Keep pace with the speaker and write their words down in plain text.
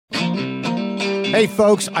Hey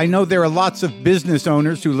folks, I know there are lots of business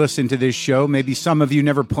owners who listen to this show. Maybe some of you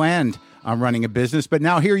never planned on running a business, but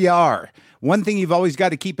now here you are. One thing you've always got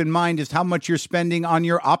to keep in mind is how much you're spending on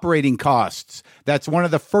your operating costs. That's one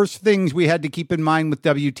of the first things we had to keep in mind with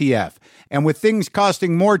WTF. And with things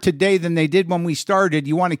costing more today than they did when we started,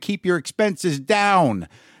 you want to keep your expenses down.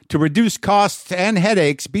 To reduce costs and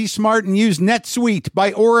headaches, be smart and use NetSuite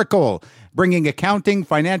by Oracle, bringing accounting,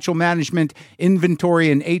 financial management,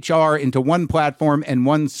 inventory, and HR into one platform and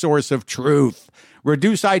one source of truth.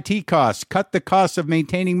 Reduce IT costs, cut the costs of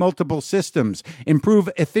maintaining multiple systems, improve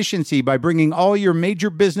efficiency by bringing all your major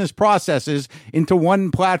business processes into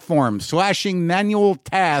one platform, slashing manual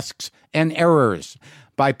tasks and errors.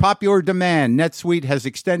 By popular demand, NetSuite has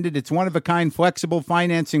extended its one-of-a-kind flexible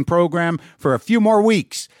financing program for a few more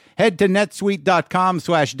weeks. Head to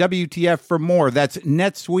netsuite.com/WTF for more. That's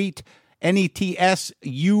NetSuite,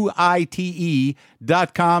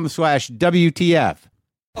 NetSuite.com/WTF.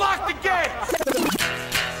 Lock the gate!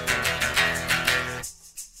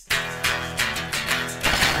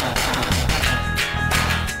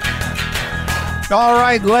 All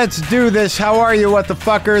right, let's do this. How are you, what the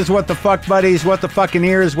fuckers, what the fuck buddies, what the fucking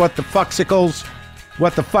ears, what the fucksicles,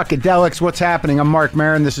 what the fuckadelics, what's happening? I'm Mark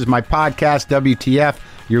Maron. This is my podcast, WTF.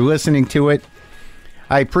 You're listening to it.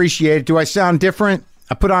 I appreciate it. Do I sound different?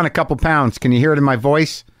 I put on a couple pounds. Can you hear it in my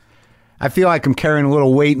voice? I feel like I'm carrying a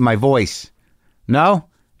little weight in my voice. No?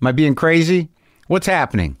 Am I being crazy? What's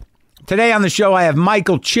happening? Today on the show, I have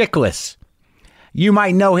Michael Chiklis. You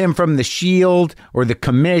might know him from The Shield or The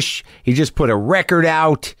Commish. He just put a record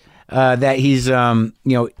out that he's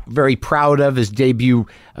very proud of, his debut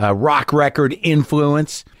rock record,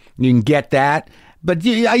 Influence. You can get that. But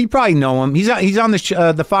you probably know him. He's on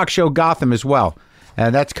the Fox show Gotham as well.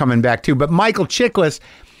 That's coming back too. But Michael Chiklis,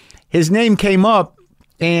 his name came up,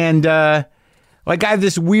 and I have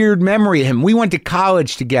this weird memory of him. We went to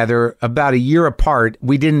college together about a year apart.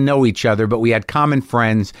 We didn't know each other, but we had common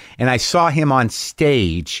friends, and I saw him on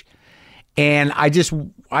stage, and I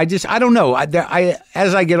don't know.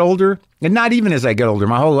 As I get older, and not even as I get older,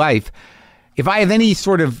 my whole life, if I have any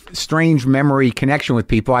sort of strange memory connection with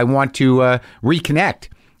people, I want to reconnect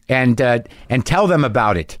and tell them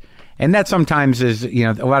about it. And that sometimes is,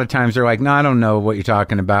 a lot of times they're like, no, I don't know what you're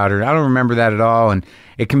talking about, or I don't remember that at all. And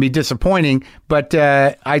it can be disappointing. But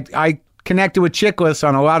I connected with Chiklis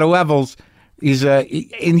on a lot of levels.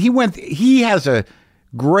 He has a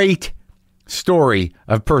great story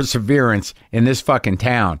of perseverance in this fucking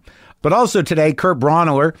town. But also today, Kurt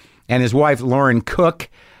Braunohler and his wife, Lauren Cook,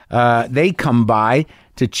 they come by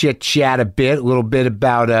to chit-chat a little bit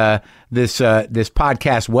about this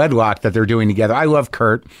podcast Wedlock that they're doing together. I love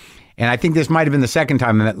Kurt. And I think this might have been the second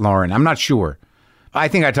time I met Lauren. I'm not sure. I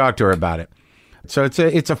think I talked to her about it. So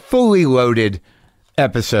it's a fully loaded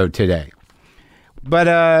episode today. But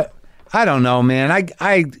I don't know, man.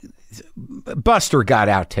 Buster got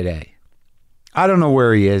out today. I don't know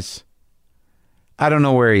where he is.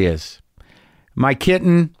 My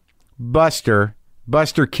kitten, Buster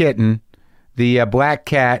Kitten, the black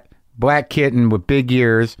kitten with big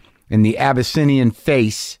ears and the Abyssinian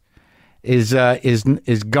face, is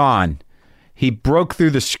gone. He broke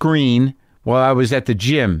through the screen while I was at the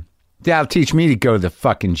gym. That'll teach me to go to the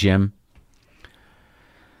fucking gym.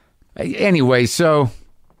 Anyway, so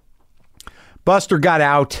Buster got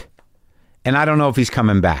out, and I don't know if he's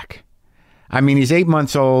coming back. I mean, he's 8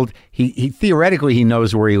 months old. He theoretically he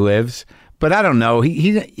knows where he lives, but I don't know.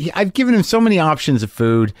 I've given him so many options of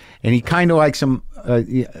food, and he kind of likes them.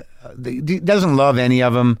 He doesn't love any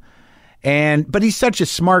of them. But he's such a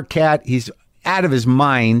smart cat. He's out of his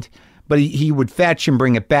mind, but he would fetch and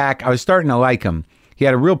bring it back. I was starting to like him. He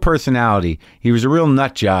had a real personality. He was a real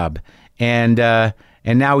nut job. And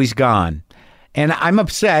now he's gone. And I'm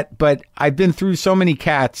upset, but I've been through so many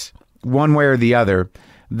cats, one way or the other,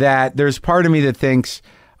 that there's part of me that thinks,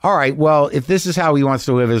 all right, well, if this is how he wants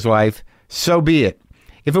to live his life, so be it.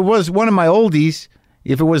 If it was one of my oldies,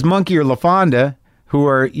 if it was Monkey or LaFonda, who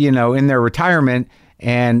are, in their retirement,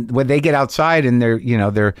 and when they get outside and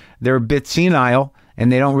they're a bit senile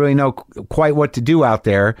and they don't really know quite what to do out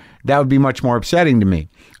there, that would be much more upsetting to me.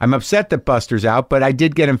 I'm upset that Buster's out, but I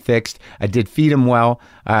did get him fixed. I did feed him well.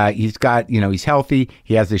 He's got, he's healthy.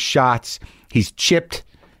 He has his shots. He's chipped.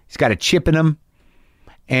 He's got a chip in him.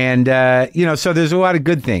 And, so there's a lot of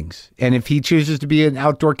good things. And if he chooses to be an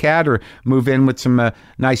outdoor cat or move in with some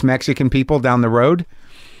nice Mexican people down the road,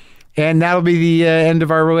 and that'll be the end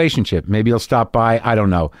of our relationship. Maybe he'll stop by. I don't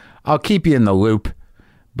know. I'll keep you in the loop.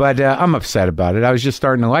 But I'm upset about it. I was just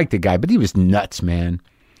starting to like the guy, but he was nuts, man.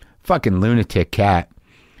 Fucking lunatic cat.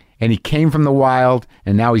 And he came from the wild,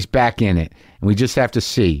 and now he's back in it. And we just have to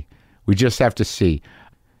see We just have to see.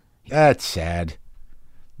 That's sad.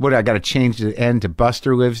 What, I got to change the end to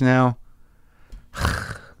Buster Lives now?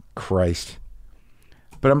 Christ.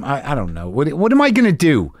 But I don't know. What am I going to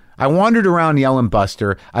do? I wandered around yelling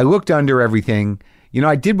Buster. I looked under everything. You know,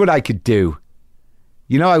 I did what I could do.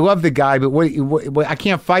 You know, I love the guy, but what, I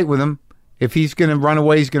can't fight with him. If he's going to run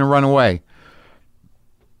away, he's going to run away.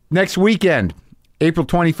 Next weekend, April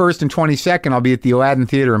 21st and 22nd, I'll be at the Aladdin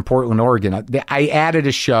Theater in Portland, Oregon. I added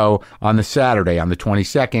a show on the Saturday, on the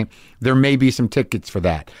 22nd. There may be some tickets for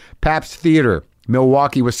that. Pabst Theater,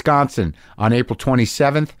 Milwaukee, Wisconsin, on April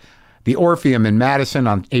 27th. The Orpheum in Madison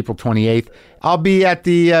on April 28th. I'll be at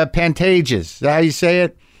the Pantages, is that how you say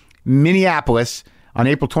it? Minneapolis on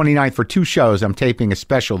April 29th for 2 shows. I'm taping a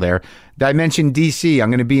special there. Did I mention D.C.? I'm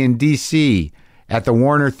going to be in D.C. at the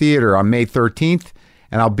Warner Theater on May 13th,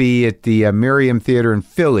 and I'll be at the Miriam Theater in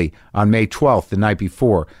Philly on May 12th, the night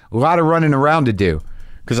before. A lot of running around to do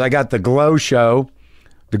because I got the Glow show,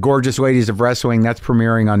 The Gorgeous Ladies of Wrestling. That's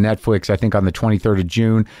premiering on Netflix, I think, on the 23rd of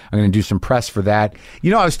June. I'm going to do some press for that.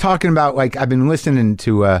 You know, I was talking about, like, I've been listening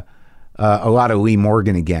to a lot of Lee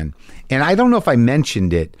Morgan again. And I don't know if I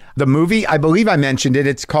mentioned it. The movie, I believe I mentioned it.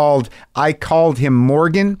 It's called I Called Him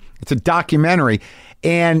Morgan. It's a documentary.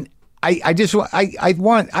 And I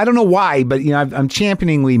don't know why, but, you know, I'm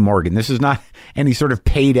championing Lee Morgan. This is not any sort of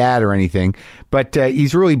paid ad or anything, but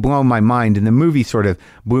he's really blown my mind, and the movie sort of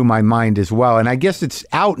blew my mind as well. And I guess it's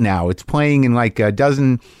out now. It's playing in like a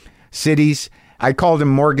dozen cities. I called him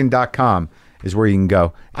Morgan.com is where you can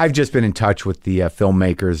go. I've just been in touch with the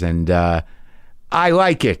filmmakers, and I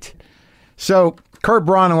like it. So Kurt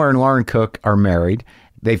Braunohler and Lauren Cook are married.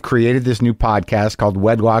 They've created this new podcast called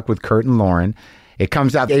Wedlock with Kurt and Lauren. It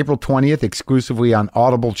comes out April 20th exclusively on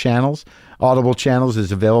Audible Channels. Audible Channels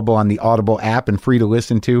is available on the Audible app and free to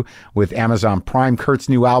listen to with Amazon Prime. Kurt's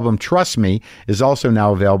new album, Trust Me, is also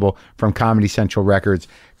now available from Comedy Central Records.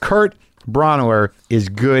 Kurt Braunohler is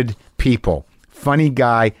good people. Funny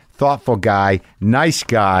guy, thoughtful guy, nice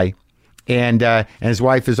guy. And his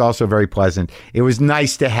wife is also very pleasant. It was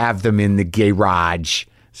nice to have them in the garage.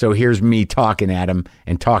 So here's me talking at him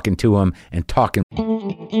and talking to him and talking.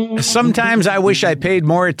 Sometimes I wish I paid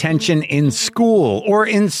more attention in school, or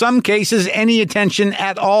in some cases, any attention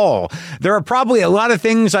at all. There are probably a lot of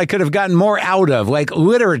things I could have gotten more out of, like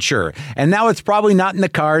literature, and now it's probably not in the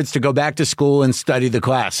cards to go back to school and study the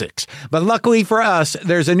classics. But luckily for us,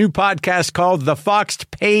 there's a new podcast called The Foxed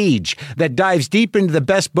Page that dives deep into the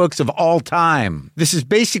best books of all time. This is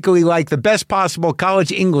basically like the best possible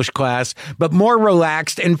college English class, but more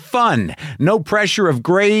relaxed and fun. No pressure of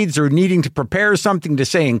grades or needing to prepare something to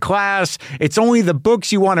say in class. It's only the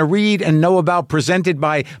books you want to read and know about, presented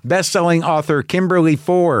by best-selling author Kimberly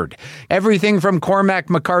Ford. Everything from Cormac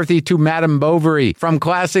McCarthy to Madame Bovary, from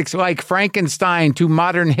classics like Frankenstein to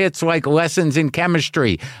modern hits like Lessons in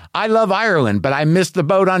Chemistry. I love Ireland, but I missed the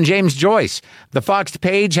boat on James Joyce. The Foxed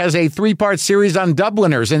Page has a 3-part series on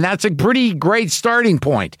Dubliners, and that's a pretty great starting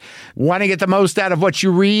point. Want to get the most out of what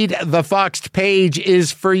you read? The Foxed Page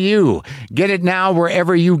is for you. Get it now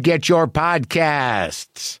wherever you get your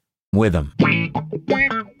podcasts. With them.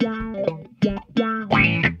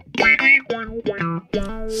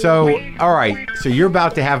 So, all right. So you're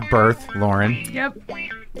about to have birth, Lauren. Yep.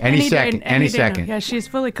 Any second. Yeah, she's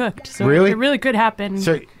fully cooked. So really? It really could happen.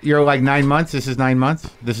 So you're like 9 months? This is 9 months?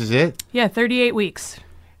 This is it? Yeah, 38 weeks.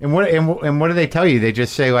 And what do they tell you? They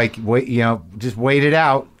just say, like, wait, you know, just wait it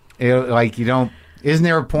out. Like, you don't, isn't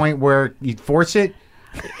there a point where you force it?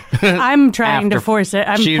 I'm trying to force it.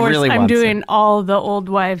 I'm doing it. all the old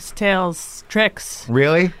wives' tales tricks.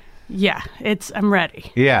 Really? Yeah, I'm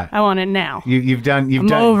ready. Yeah. I want it now. You've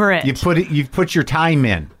done over it. You've put your time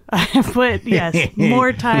in. I put, yes,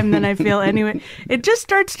 more time than I feel anyway. It just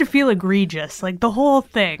starts to feel egregious, like the whole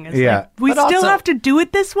thing. It's like, we But still also- have to do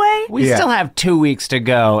it this way? We still have 2 weeks to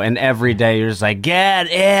go, and every day you're just like, get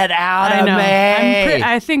it out I of know. me.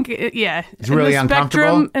 I think, yeah. It's really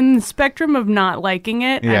uncomfortable? In the spectrum of not liking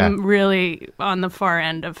it, Yeah. I'm really on the far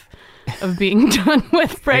end of being done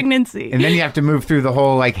with pregnancy. And then you have to move through the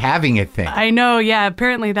whole, like, having it thing. I know, yeah.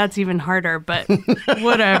 Apparently that's even harder, but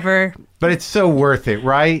whatever. But it's so worth it,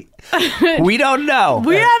 right? We don't know.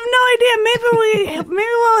 We have no idea. Maybe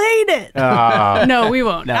we'll hate it. No, we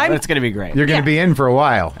won't. No, that's going to be great. You're going to be in for a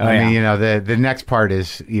while. I mean, yeah. you know, the next part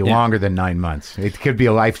is longer than 9 months. It could be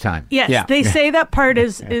a lifetime. Yes, Yeah. they say that part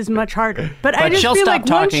is much harder. But I just she'll feel stop like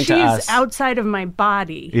once talking she's to us. outside of my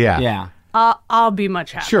body, Yeah. I'll be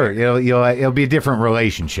much happier. Sure, it'll be a different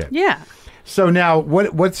relationship. Yeah. So now,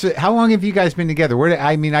 how long have you guys been together?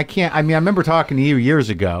 I remember talking to you years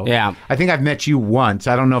ago. Yeah. I think I've met you once.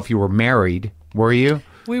 I don't know if you were married. Were you?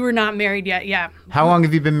 We were not married yet. Yeah. How long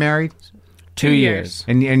have you been married? 2 years.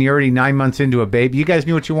 And you're already 9 months into a baby. You guys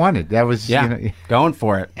knew what you wanted. That was Going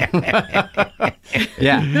for it.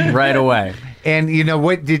 Yeah, right away. And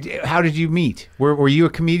how did you meet? Were you a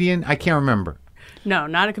comedian? I can't remember. No,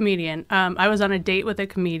 not a comedian. I was on a date with a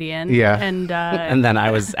comedian. Yeah. And then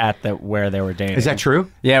I was at where they were dating. Is that true?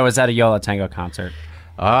 Yeah, it was at a Yo La Tengo concert.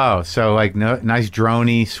 Oh, so like nice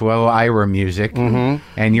droney, swell Ira music,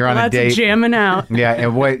 and you're on a lots date. of jamming out. Yeah,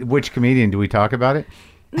 and which comedian? Do we talk about it?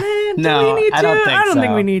 No, we need I to? don't think I don't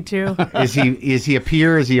think so. we need to. Is he a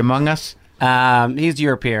peer? Is he among us? He's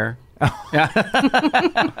your peer.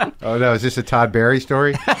 Oh no, is this a Todd Barry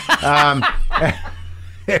story?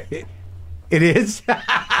 It is.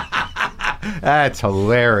 That's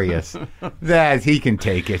hilarious. That he can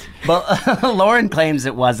take it. But Lauren claims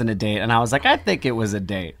it wasn't a date, and I was like, I think it was a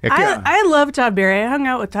date. I love Todd Barry. I hung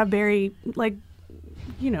out with Todd Barry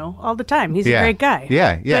all the time. He's a great guy.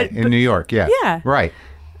 Yeah, But- in New York. Yeah, Yeah. right.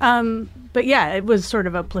 But yeah, it was sort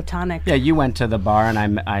of a platonic. Yeah, you went to the bar,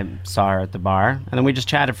 and I saw her at the bar, and then we just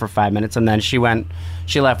chatted for 5 minutes, and then she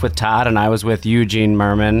left with Todd, and I was with Eugene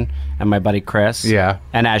Merman and my buddy Chris. Yeah.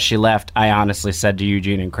 And as she left, I honestly said to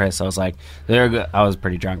Eugene and Chris, I was like, I was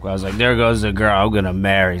pretty drunk, but I was like, there goes the girl I'm gonna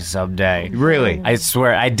marry someday. Really? I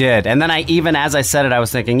swear I did. And then even as I said it, I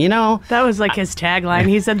was thinking, That was like his tagline.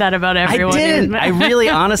 He said that about everyone. I didn't. I really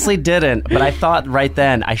honestly didn't. But I thought right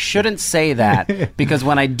then, I shouldn't say that because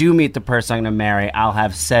when I do meet the person I'm going to marry, I'll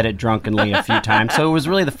have said it drunkenly a few times. So it was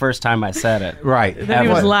really the first time I said it. Right. Then he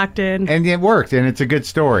was locked in. And it worked, and it's a good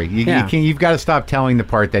story. You've got to stop telling the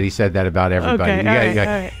part that he said that about everybody.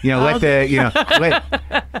 Okay,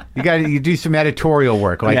 You do some editorial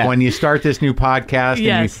work. Like when you start this new podcast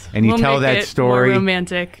Yes. and you We'll tell make that it story. more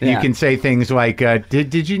romantic. You Yeah. can say things like,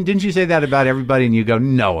 didn't you say that about everybody? And you go,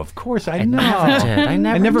 no, of course I know. I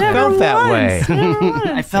never felt that way.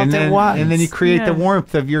 I felt And then, it once. and then you create the Yeah.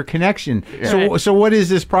 warmth of your connection. Right. So what is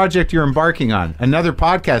this project you're embarking on? Another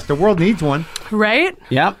podcast. The world needs one. Right?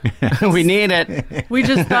 Yep. We need it. We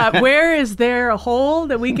just thought, where is there a hole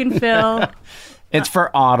that we can fill? It's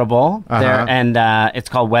for Audible, Uh-huh. and it's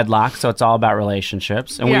called Wedlock, so it's all about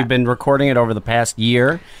relationships. And Yeah. we've been recording it over the past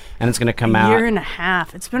year, and it's going to come A out. year and a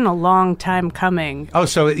half. It's been a long time coming. Oh,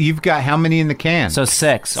 so you've got how many in the can? So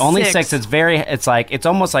six. Only Six. six. It's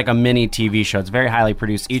almost like a mini TV show. It's very highly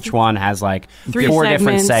produced. Each one has like 3 four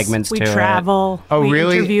different segments We to travel. Oh, we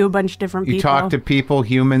really? interview a bunch of different you people. talk to people,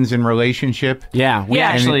 humans in relationship. it. Yeah, we Yeah.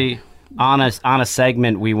 actually on a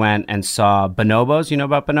segment we went and saw bonobos. You know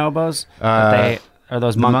about bonobos? They are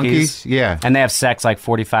those monkeys. Yeah. And they have sex like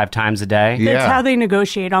 45 times a day. Yeah. That's how they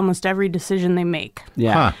negotiate almost every decision they make.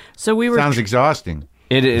 Yeah. Huh. So we were Sounds exhausting.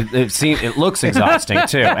 It looks exhausting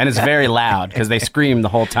too, and it's very loud because they scream the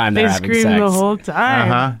whole time they they're having scream sex. the whole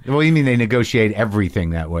time. Uh-huh. Well, you mean they negotiate everything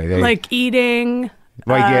that way? They, Like eating.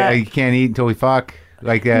 you can't eat until we fuck?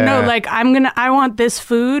 Like No, like I want this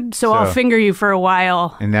food, so I'll So- finger you for a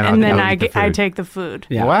while, And then I'll eat the I food. take the food.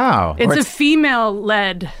 Yeah. Wow. It's a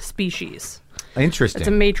female-led species. Interesting. It's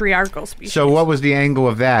a matriarchal species. So what was the angle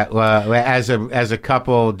of that? As a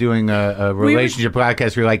couple doing a relationship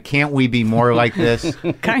podcast, we're like, can't we be more like this?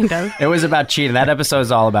 kind of. It was about cheating. That episode is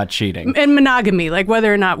all about cheating. And monogamy, like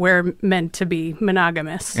whether or not we're meant to be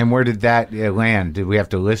monogamous. And where did that land? Did we have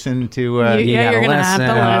to listen to? yeah, you you're gotta gonna have to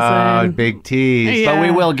listen. listen. Big tease. Yeah. But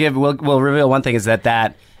we will we'll reveal one thing is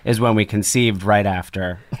that is when we conceived right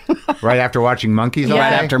after Right after watching Monkeys all Yeah.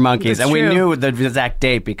 day? right after Monkeys. That's And we true. knew the exact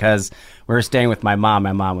date because we were staying with my mom.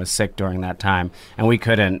 My mom was sick during that time, and we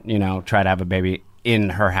couldn't, try to have a baby in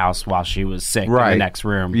her house while she was sick in Right. the next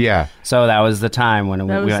room. Yeah. So that was the time when we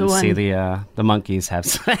That was went the to see one. the monkeys have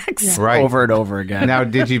sex Right. over and over again. Now,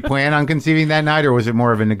 did you plan on conceiving that night, or was it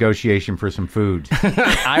more of a negotiation for some food?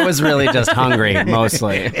 I was really just hungry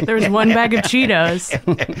mostly. There was one bag of Cheetos.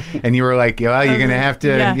 And you were like, well, you're going to have to,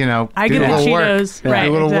 Yeah. I do get a the little Cheetos. work. Right,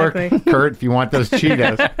 Do a little exactly. work, Kurt, if you want those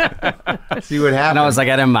Cheetos. See what happens. And I was like,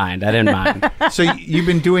 I didn't mind. So you've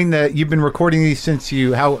been recording these since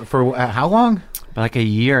how long? Like a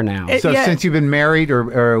year now. So Yeah. since you've been married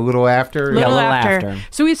or a little after? Yeah, a Little little after. after.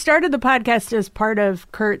 So we started the podcast as part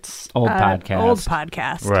of Kurt's Old podcast. Old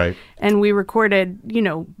podcast. Right. And we recorded,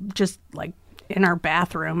 just like in our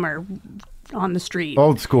bathroom or on the street.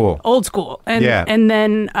 Old school. Old school. And Yeah. and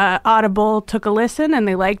then Audible took a listen and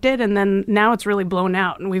they liked it, and then now it's really blown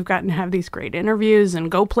out, and we've gotten to have these great interviews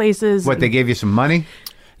and go places. What, they gave you some money?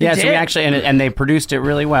 Yeah, so we did. actually and they produced it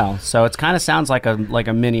really well. So it kind of sounds like a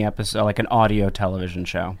mini episode, like an audio television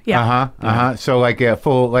show. Yeah. So like a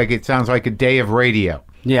full, like it sounds like a day of radio.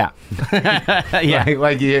 Yeah.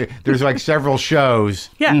 Yeah. There's like several shows.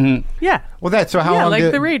 Yeah. Yeah. Well, that's so how Yeah, long?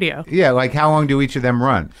 like the radio. Yeah, like how long do each of them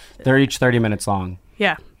run? They're each 30 minutes long.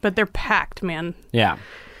 Yeah. But they're packed, man. Yeah.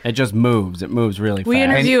 It just moves. It moves really We fast.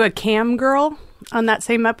 interview a cam girl on that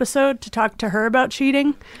same episode to talk to her about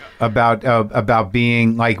cheating. About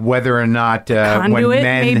being like whether or not Conduit, when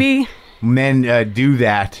maybe. men do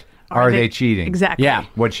that, are they cheating? Exactly. Yeah.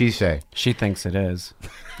 What'd she say? She thinks it is.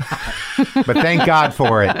 But thank God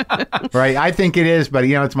for it. Right? I think it is, but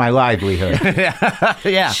it's my livelihood.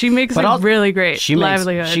 Yeah. She makes But a also- really great She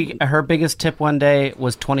livelihood. makes her biggest tip one day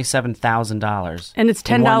was $27,000. and it's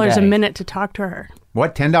in one $10 a day. minute to talk to her.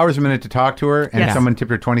 What, $10 a minute to talk to her, and Yes. someone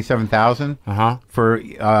tipped her $27,000 Uh-huh.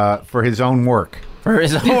 for his own work, For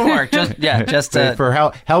his own work. Just to for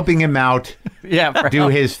helping him out for do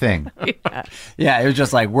his thing. Yeah, it was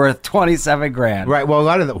just like worth 27 grand. Right. Well, a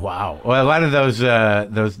lot of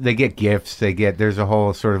those they get gifts. There's a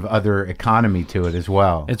whole sort of other economy to it as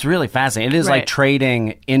well. It's really fascinating. It is like Right.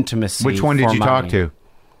 trading intimacy. Which one did for you talk money. to?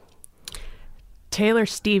 Taylor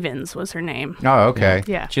Stevens was her name. Oh, okay.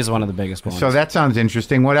 Yeah. She's one of the biggest ones. So that sounds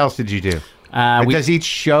interesting. What else did you do? Does each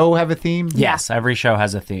show have a theme? Yes, every show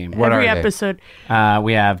has a theme. What Every are they? episode.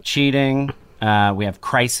 We have cheating. We have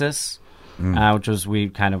crisis, which was we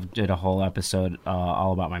kind of did a whole episode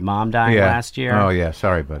all about my mom dying last year. Oh, yeah.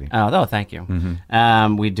 Sorry, buddy. Oh, thank you.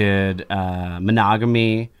 We did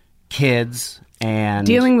monogamy, kids, and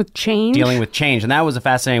Dealing with change. And that was a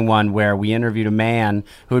fascinating one where we interviewed a man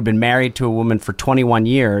who had been married to a woman for 21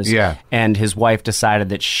 years. Yeah. And his wife decided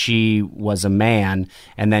that she was a man,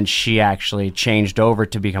 and then she actually changed over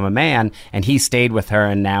to become a man, and he stayed with her,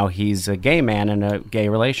 and now he's a gay man in a gay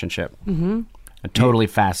relationship. Mm-hmm. A totally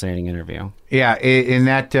fascinating interview. Yeah, in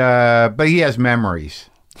that, but he has memories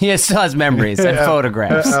He still has memories and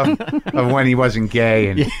photographs. of when he wasn't gay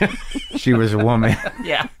and she was a woman.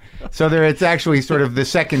 Yeah. So it's actually sort of the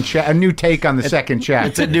second a new take on the second chapter.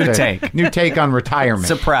 It's a new take. New take on retirement.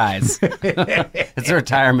 Surprise. It's a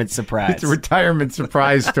retirement surprise. It's a retirement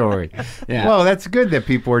surprise story. Yeah. Well, that's good that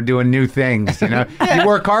people are doing new things. You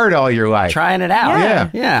work hard all your life. Trying it out. Yeah.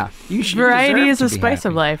 Yeah. You should Variety is deserve a to be spice happy.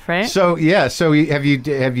 of life, right? So have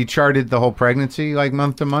you charted the whole pregnancy like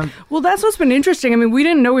month to month? Well, that's what's been interesting. I mean, we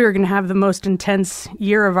didn't know we were going to have the most intense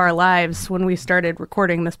year of our lives when we started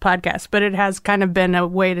recording this podcast, but it has kind of been a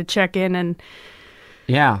way to check in. And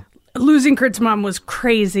Yeah. losing Kurt's mom was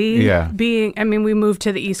crazy. Yeah. We moved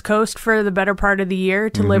to the East Coast for the better part of the year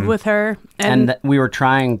to live with her. And we were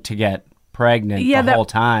trying to get pregnant the whole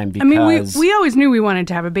time because I mean, we always knew we wanted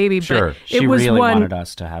to have a baby, Sure. but she it was really one. wanted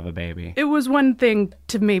us to have a baby. It was one thing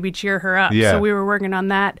to maybe cheer her up. Yeah. So we were working on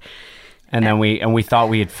that. And then we thought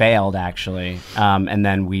we had failed actually. And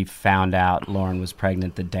then we found out Lauren was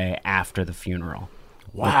pregnant the day after the funeral.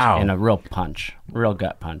 Wow. In a real gut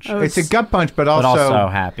punch. Oh, It's a gut punch, but but also also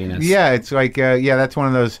happiness. Yeah, it's like that's one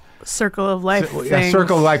of those Circle of life a things.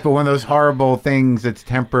 circle of life, but one of those horrible things that's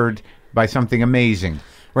tempered by something amazing.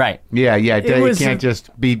 Right. Yeah, it was- can't just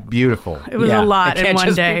be beautiful. It was Yeah. a lot It in can't one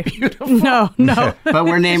just be day. beautiful. No. But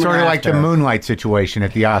we're naming Sort her of like the after her. Moonlight situation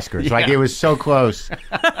at the Oscars. Like it was so close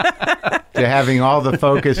to having all the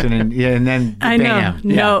focus and then I bam,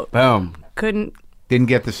 know. No. Boom. Couldn't. didn't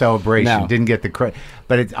get the celebration, No. didn't get the credit.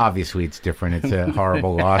 But it's different. It's a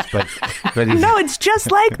horrible loss, but it's, No, it's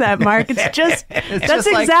just like that, Mark. It's just that's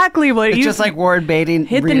just like- exactly what It's you just like Warren Beatty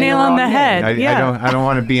hit the reading nail the on wrong the name. head. Yeah. I don't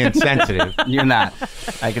want to be insensitive. You're not.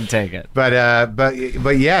 I can take it. But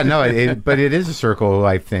yeah, no, but it is a circle of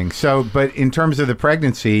life thing. So, but in terms of the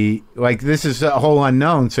pregnancy, like this is a whole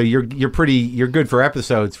unknown. So you're good for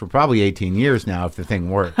episodes for probably 18 years now if the thing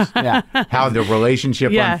works. Yeah. How the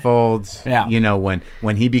relationship Yeah. unfolds. Yeah.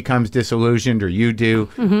 When he becomes disillusioned or you do,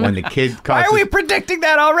 when the kid Why causes. are we predicting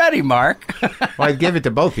that already, Mark? Well, I'd give it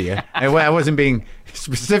to both of you. I wasn't being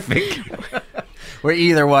specific. Where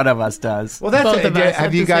either one of us does. Well, that's Both of us have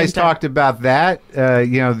at you the same guys time. talked about that?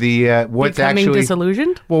 What's becoming actually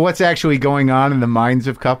disillusioned. well, what's actually going on in the minds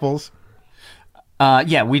of couples?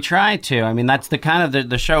 Yeah, we try to. I mean, that's the kind of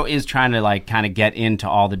the show is trying to like kind of get into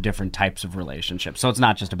all the different types of relationships. So it's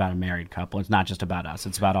not just about a married couple. It's not just about us.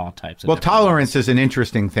 It's about all types of. Well, different tolerance is an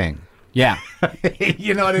interesting thing. Yeah.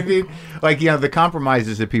 You know what I mean? Like, the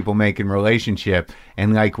compromises that people make in relationship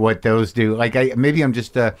and like what those do. Like, maybe I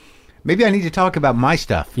need to talk about my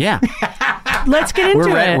stuff. Yeah. Let's get into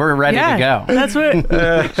it. We're ready to Yeah, go. That's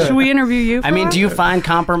what. Should we interview you? For I mean, us? do you find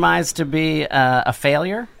compromise to be a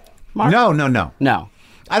failure, Mark? No. No.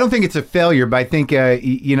 I don't think it's a failure, but I think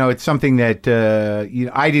it's something that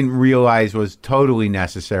I didn't realize was totally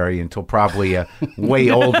necessary until probably way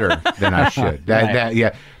older than I should.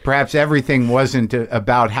 Perhaps everything wasn't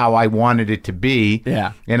about how I wanted it to be.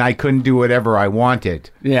 Yeah. And I couldn't do whatever I wanted.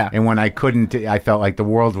 Yeah. And when I couldn't, I felt like the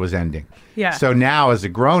world was ending. Yeah. So now, as a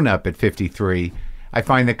grown-up at 53, I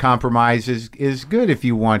find that compromise is good if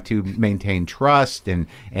you want to maintain trust and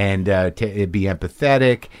to be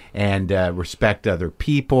empathetic and respect other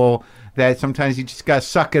people. That sometimes you just got to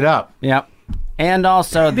suck it up. Yep. And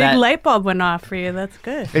also Big light bulb went off for you. That's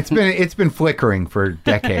good. It's been flickering for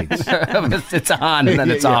decades. it's on and then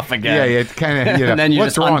it's off again. Yeah, it's kind of and then you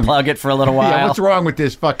what's just wrong? unplug it for a little while. Yeah, what's wrong with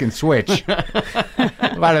this fucking switch?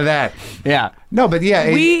 A lot of that. Yeah. No, but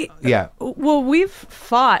yeah, Well, we've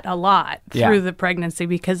fought a lot Yeah. through the pregnancy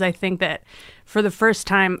because I think that for the first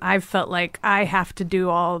time I've felt like I have to do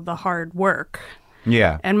all the hard work,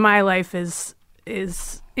 yeah. and my life is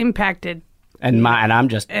impacted. And I'm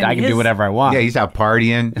just I can do whatever I want. Yeah, he's out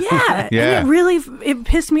partying. Yeah, Yeah. and it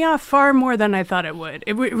pissed me off far more than I thought it would.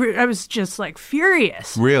 I was just like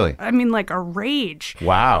furious. Really? I mean, like a rage.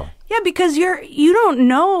 Wow. Yeah, because you don't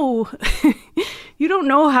know you don't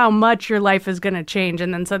know how much your life is going to change,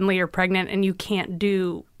 and then suddenly you're pregnant and you can't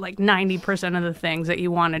do like 90% of the things that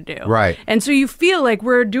you want to do. Right. And so you feel like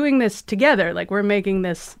we're doing this together, like we're making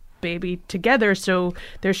this baby together, so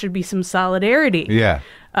there should be some solidarity. Yeah.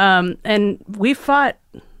 And we fought.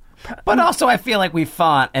 But also, I feel like we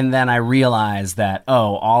fought, and then I realized that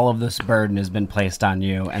all of this burden has been placed on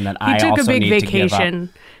you, and that I took also a big need to give vacation.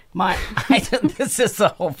 up. This is the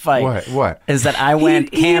whole fight. What? Is that I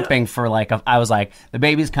went camping for I was like, the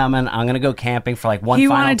baby's coming. I'm gonna go camping for like one. He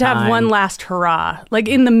final wanted to have time. one last hurrah, like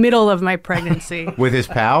in the middle of my pregnancy. With his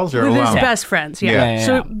pals or With alone? his best friends, yeah. Yeah.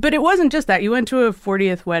 So, but it wasn't just that. You went to a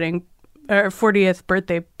 40th wedding, or 40th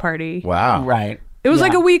birthday party. Wow. Right. It was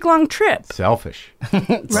like a week-long trip, Selfish.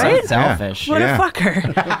 right? So selfish. What Yeah. a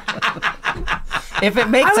fucker! If it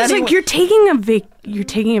makes I was any- like, you're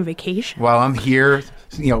taking a vacation. While I'm here,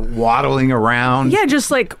 waddling around. Yeah,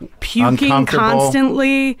 just like puking Uncomfortable.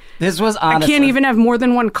 constantly. this was I honestly. can't even have more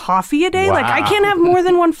than one coffee a day. Like I Wow. can't have more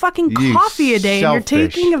than one fucking You coffee a day. And you're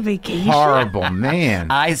selfish, taking a vacation. Horrible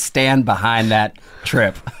man. I stand behind that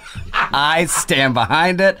trip. I stand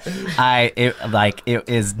behind it. It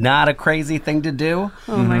is not a crazy thing to do.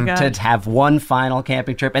 Oh my god! To have one final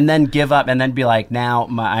camping trip and then give up and then be like, now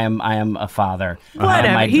I am a father. I am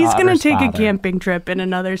Whatever. my He's gonna daughter's take a father. camping trip in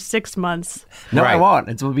another 6 months. No, I Right. won't.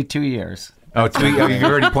 It will be 2 years. Oh, you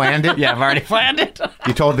already planned it? Yeah, I've already planned it.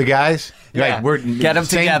 You told the guys? Yeah. Like, we're Get 'em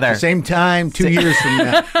together. Same time, 2 years from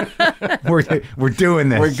now. we're doing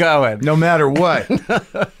this. We're going. No matter what.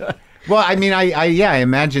 Well, I mean, I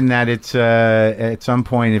imagine that it's at some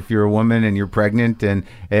point if you're a woman and you're pregnant and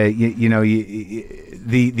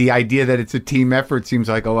the idea that it's a team effort seems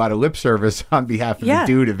like a lot of lip service on behalf of Yeah. the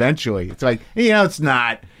dude. Eventually, it's like it's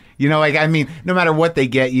not. No matter what they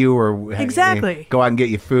get you or Exactly. go out and get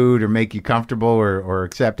you food or make you comfortable or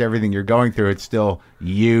accept everything you're going through, it's still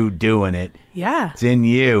you doing it. Yeah, It's in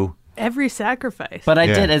you. every sacrifice. But I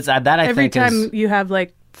Yeah. did. I Every think time is. you have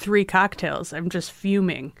like 3 cocktails, I'm just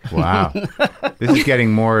fuming. Wow, this is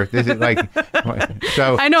getting more. This is like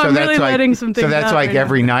so. I know, so I'm that's really like, letting some So things that's out like right now.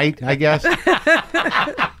 every night, I guess.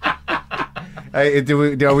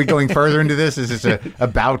 Are we going further into this? Is this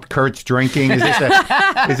about Kurt's drinking?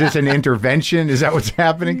 Is this an intervention? Is that what's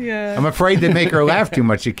happening? Yeah. I'm afraid they make her laugh too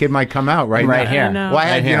much. The kid might come out right Right now. here. I know. Well, I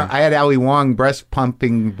had Right here. I had Ali Wong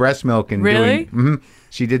pumping breast milk and Really? doing.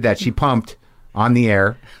 She did that. She pumped on the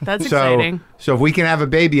air. That's so, exciting. So if we can have a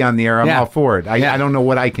baby on the air, I'm Yeah. all for it. I Yeah. don't know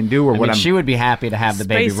what I can do or what I'm. She would be happy to have the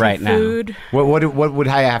baby Spicy right food. What would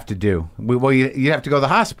I have to do? Well, you'd have to go to the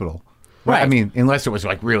hospital. Well, I Right. mean, unless it was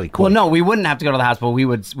like really cool. Well, no, we wouldn't have to go to the hospital. We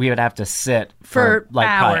would have to sit For like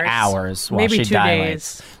probably hours. hours while Maybe she 2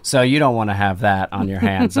 dilates. days. So you don't want to have that on your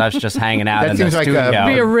hands. Us just hanging out That in the seems like a- studio.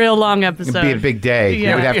 Be a real long It'd episode. be a big day. Yeah.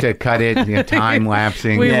 You would have to cut it, time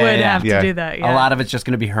lapsing. We Yeah, would yeah. have Yeah. to do that. Yeah. A lot of it's just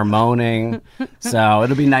going to be her moaning. So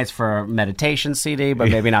it'll be nice for a meditation CD,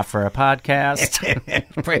 but maybe not for a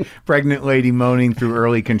podcast. Pregnant lady moaning through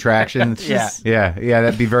early contractions. Yeah. yeah.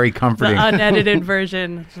 That'd be very the comforting. unedited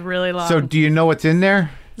version. It's really long. So, do you know what's in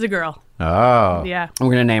there? it's a girl. Oh, Yeah. We're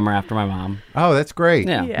going to name her after my mom. Oh, that's great.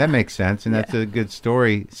 Yeah. Yeah. That makes sense, and that's a good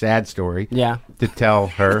story, sad story. Yeah. To tell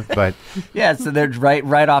her, but Yeah, so they're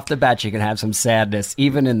right off the bat, you can have some sadness,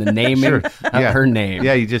 even in the naming Sure. of Yeah. her name.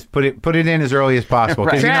 yeah, you just put it in as early as possible.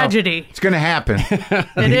 'cause, Tragedy. it's going to happen.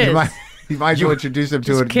 It is. You might as well introduce him to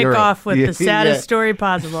Just it. kick off with the saddest story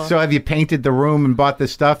possible. So have you painted the room and bought the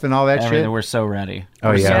stuff and all that shit? We're so ready. Oh,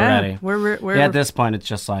 We're yeah. so yeah, ready. we're Yeah, at this point, it's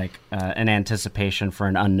just like an anticipation for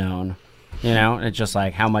an unknown. You know, it's just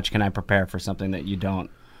like, how much can I prepare for something that you don't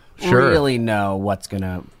really know what's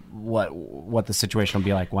gonna what the situation will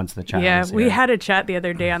be like once the child. Yeah, is we here. had a chat the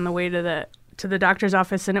other day on the way to the doctor's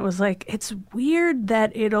office, and it was like, it's weird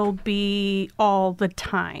that it'll be all the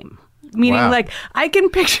time. Meaning, Wow. like, I can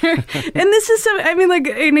picture, and this is some, I mean, like,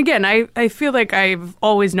 and again, I feel like I've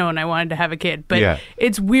always known I wanted to have a kid, but Yeah.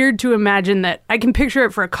 it's weird to imagine that I can picture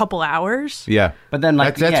it for a couple hours. Yeah. But then,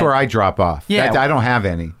 like, that's where I drop off. Yeah. I don't have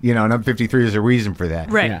any. You know, and I'm 53. There's a reason for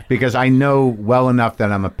that. Right. Yeah. Because I know well enough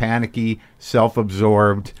that I'm a panicky,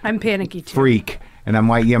 self-absorbed I'm panicky too. freak. And I'm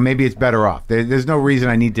like, yeah, maybe it's better off. There's no reason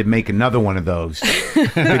I need to make another one of those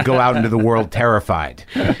to go out into the world terrified.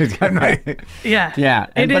 Yeah. Yeah,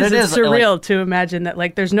 It but is. it It's is, surreal to imagine that,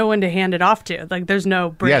 like, there's no one to hand it off to. Like, there's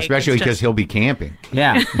no break. Yeah, especially It's because just- he'll be camping.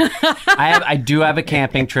 Yeah, I do have a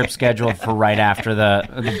camping trip scheduled for right after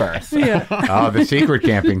the birth. Yeah. Oh, the secret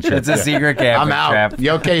camping trip. It's a secret camping I'm out. trip.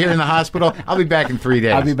 You okay here in the hospital? I'll be back in 3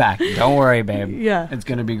 days. I'll be back. Don't worry, babe. Yeah. It's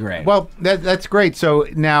gonna be great. Well, that's great. So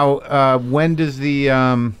now, when does the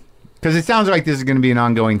because it sounds like this is going to be an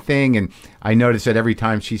ongoing thing, and I noticed that every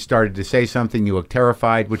time she started to say something, you look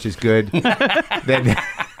terrified, which is good. That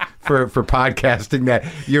for podcasting, that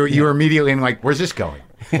you were immediately in like, where's this going?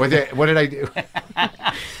 What did I do?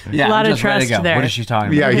 yeah, a lot I'm of just ready to trust go. there. What is she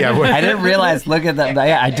talking Yeah, about? yeah. What, I didn't realize. Look at that.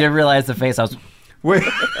 Yeah, I did realize the face. I was what,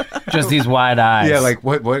 just these wide eyes. yeah, like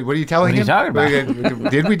what are you telling What are him? you talking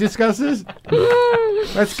about? Did we discuss this?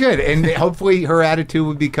 That's good, and hopefully her attitude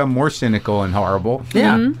would become more cynical and horrible.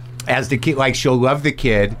 Yeah. Mm-hmm. As the kid, like she'll love the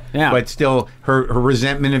kid, Yeah. but still her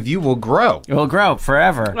resentment of you will grow. It will grow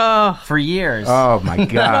forever. Oh. For years. Oh my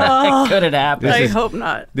god, It couldn't happen. This I is- hope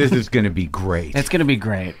not. this is going to be great. It's gonna be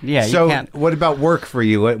great. Yeah. So, you can't. what about work for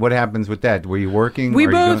you? What happens with that? Were you working? We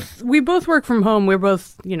Are you both work from home. We're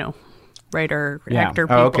both, writer, Yeah. actor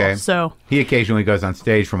people. Oh, okay. So He occasionally goes on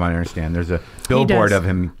stage, from what I understand. There's a billboard does. of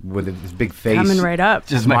him with his big face, coming right up.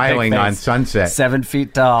 Just my big smiling face. on Sunset. 7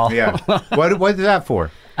 feet tall. Yeah. What is that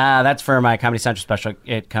for? That's for my Comedy Central special.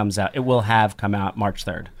 It comes out. It will have come out March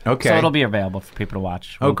 3rd. Okay. So it'll be available for people to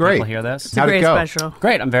watch. Oh, when great. People hear this. It's a How'd it great go? special.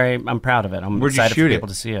 Great. I'm proud of it. I'm Where'd you excited shoot for it? people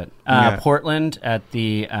to see it. Yeah. Portland at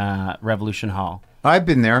the Revolution Hall. I've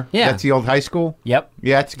been there. Yeah. That's the old high school. Yep.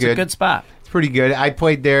 Yeah, it's It's a good. good spot. It's pretty good. I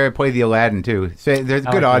played there. I played the Aladdin too. So there's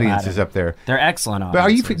I good like the audiences Aladdin. up there. They're excellent. But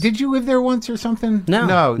Audiences. did you live there once or something?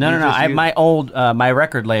 No. you just- you- My old my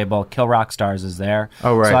record label, Kill Rock Stars, is there.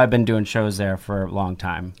 Oh, right. So I've been doing shows there for a long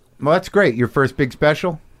time. Well, that's great. Your first big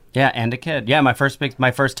special. Yeah, and a kid. Yeah, my first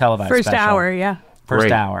televised First special. hour, yeah. First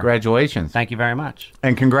Great. hour. Congratulations. Thank you very much.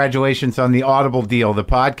 And congratulations on the Audible deal, the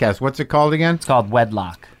podcast. What's it called again? It's called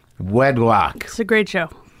Wedlock. Wedlock. It's a great show.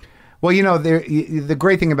 Well, the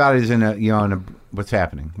great thing about it is what's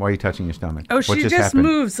happening? Why are you touching your stomach? Oh, What she just happened?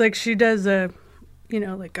 moves like she does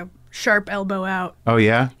like a sharp elbow out. Oh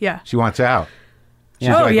yeah. Yeah. She wants out. She's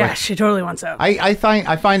Oh like, yeah, like- she totally wants out. I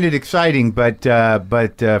find it exciting, but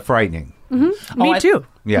frightening. Me too.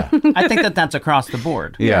 Yeah. I think that's across the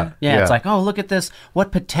board. Yeah. Yeah, it's like, oh, look at this.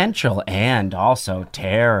 What potential and also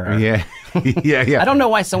terror. Yeah. yeah. I don't know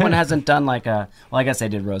why someone hasn't done like I guess they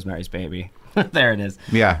did Rosemary's Baby. There it is.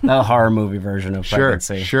 Yeah. The horror movie version of Sure.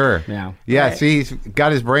 pregnancy. Sure. Yeah. Yeah. Right. See, he's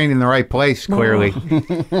got his brain in the right place. Clearly.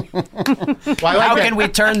 Well, I like How that- can we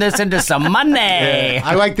turn this into some money?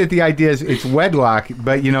 I like that the idea is it's wedlock,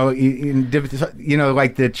 but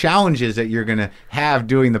like the challenges that you're going to have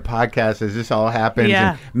doing the podcast as this all happens.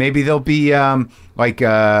 Yeah. And maybe there'll be what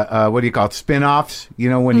do you call it, spin-offs?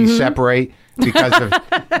 When you separate because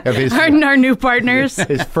of his Our new partners.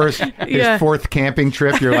 his Yeah. fourth camping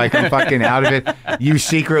trip. You're like, I'm fucking out of it. You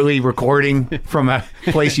secretly recording from a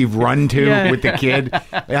place you've run to Yeah. with the kid,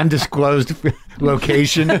 undisclosed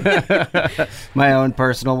location. My own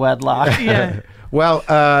personal wedlock. Yeah. Well,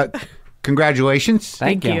 congratulations.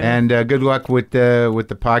 Thank you. And good luck with the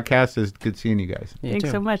podcast. It's good seeing you guys. You Thanks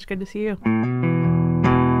too. so much. Good to see you.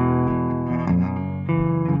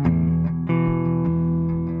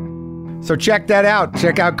 So check that out.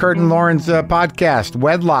 Check out Kurt and Lauren's podcast,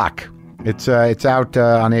 Wedlock. It's out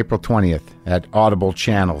on April 20th at Audible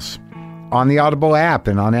channels, on the Audible app,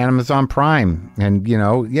 and on Amazon Prime. And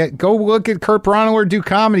go look at Kurt Braunohler do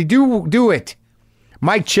comedy. Do it.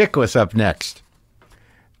 Mike Chiklis up next.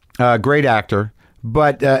 Great actor.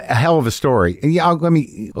 But a hell of a story. And yeah,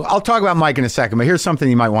 I'll talk about Mike in a second, but here's something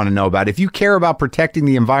you might want to know about. If you care about protecting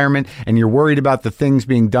the environment and you're worried about the things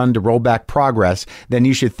being done to roll back progress, then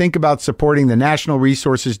you should think about supporting the National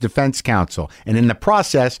Resources Defense Council. And in the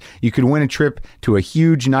process, you could win a trip to a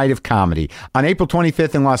huge night of comedy. On April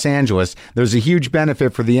 25th in Los Angeles, there's a huge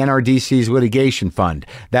benefit for the NRDC's litigation fund.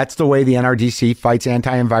 That's the way the NRDC fights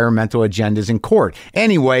anti-environmental agendas in court.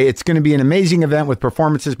 Anyway, it's going to be an amazing event with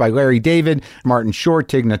performances by Larry David, Martin Short,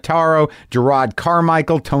 Tig Notaro, Gerard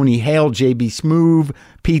Carmichael, Tony Hale, JB Smoove,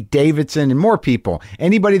 Pete Davidson, and more people.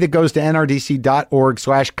 Anybody that goes to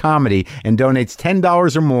nrdc.org/comedy and donates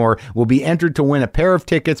 $10 or more will be entered to win a pair of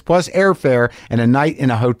tickets plus airfare and a night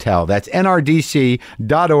in a hotel. That's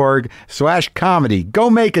nrdc.org/comedy. Go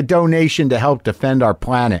make a donation to help defend our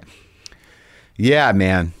planet. Yeah,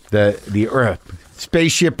 man. The Earth,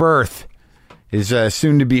 spaceship Earth, is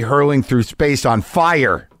soon to be hurling through space on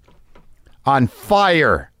fire. On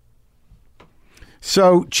fire.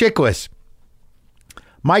 So, Chiklis.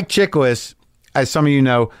 Mike Chiklis, as some of you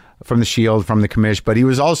know from The Shield, from the commish, but he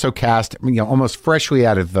was also cast, almost freshly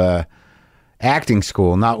out of acting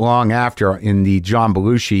school, not long after, in the John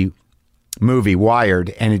Belushi movie Wired,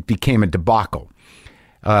 and it became a debacle.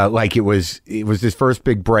 It was his first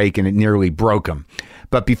big break, and it nearly broke him.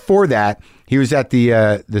 But before that, he was at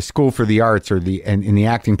the School for the Arts, or in the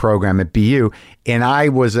acting program at BU, and I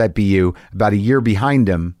was at BU about a year behind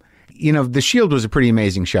him. The Shield was a pretty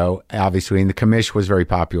amazing show, obviously, and The Commish was very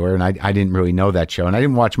popular, and I didn't really know that show, and I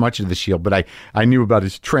didn't watch much of The Shield, but I knew about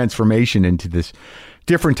his transformation into this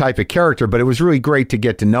different type of character. But it was really great to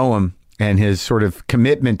get to know him and his sort of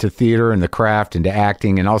commitment to theater and the craft and to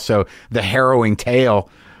acting, and also the harrowing tale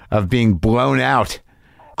of being blown out.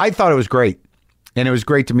 I thought it was great. And it was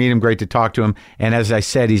great to meet him, great to talk to him. And as I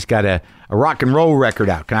said, he's got a rock and roll record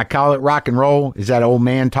out. Can I call it rock and roll? Is that old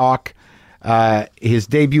man talk? His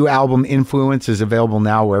debut album, Influence, is available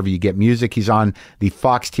now wherever you get music. He's on the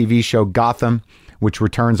Fox TV show Gotham, which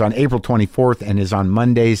returns on April 24th and is on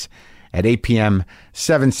Mondays at 8 p.m.,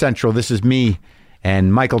 7 Central. This is me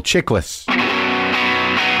and Michael Chiklis.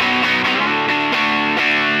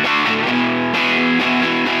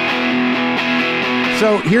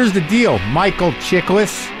 So here's the deal, Michael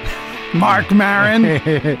Chiklis. Mark Maron.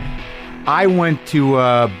 I went to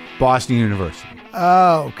Boston University.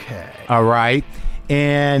 Okay. All right.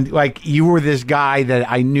 And you were this guy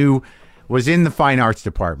that I knew was in the fine arts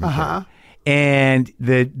department. Uh-huh. And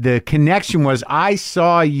the connection was, I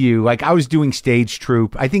saw you, I was doing stage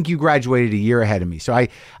troupe. I think you graduated a year ahead of me. So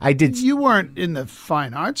I did. You weren't in the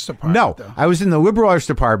fine arts department, No, though. I was in the liberal arts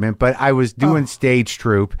department, but I was doing stage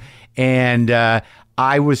troupe. And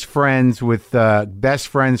I was best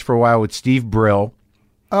friends for a while with Steve Brill.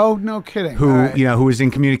 Oh, no kidding. Who, All right. who was in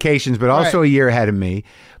communications, but also Right. a year ahead of me.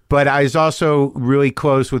 But I was also really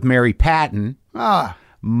close with Mary Patton,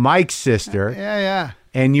 Mike's sister. Yeah.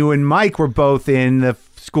 And you and Mike were both in the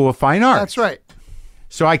School of Fine Arts. That's right.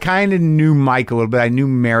 So I kind of knew Mike a little bit. I knew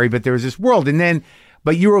Mary, but there was this world. And then,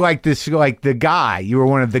 but you were the guy. You were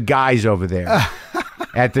one of the guys over there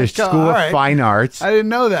at the School of Fine Arts. I didn't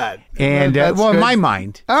know that. And, That's in good. my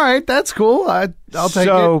mind. All right, that's cool. I'll take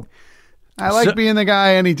it. I like so- being the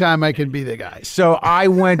guy anytime I can be the guy. So I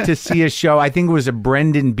went to see a show. I think it was a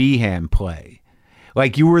Brendan Behan play.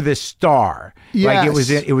 You were the star. Yes.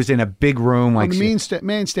 It was in a big room. On the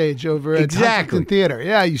main stage over at Huntington Theater.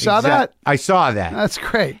 Yeah, you saw that? I saw that. That's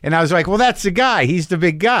great. And I was like, well, that's the guy. He's the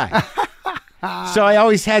big guy. So I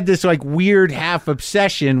always had this weird half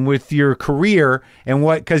obsession with your career and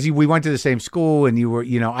because we went to the same school and you were,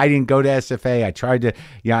 I didn't go to SFA. I tried to,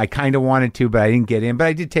 I kind of wanted to, but I didn't get in. But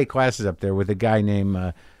I did take classes up there with a guy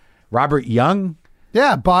named Robert Young.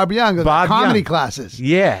 Yeah, Bob Young. Bob comedy Young. classes.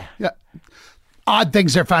 Yeah. Odd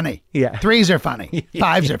things are funny. Yeah. 3s are funny.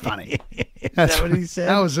 5s are funny. That's what he said.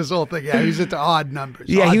 That was his whole thing. Yeah, he was into odd numbers.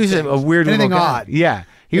 Yeah, odd he was things. a weird Anything little guy. odd. Yeah.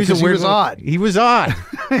 He was Because a weird he was odd. He was odd.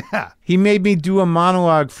 Yeah. He made me do a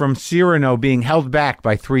monologue from Cyrano being held back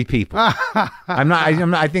by 3 people.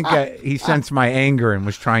 I think he sensed my anger and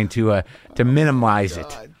was trying to minimize it.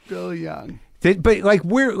 God, Bill Young. But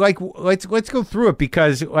let's go through it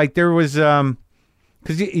because there was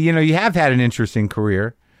because you have had an interesting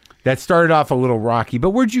career that started off a little rocky.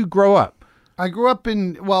 But where'd you grow up? I grew up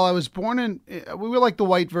I was born we were like the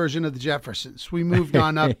white version of the Jeffersons. We moved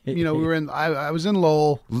on up, we were I was in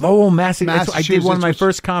Lowell. Massachusetts. I did one of my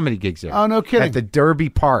first comedy gigs there. Oh, no kidding. At the Derby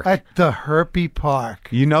Park. At the Herpy Park.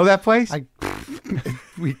 You know that place?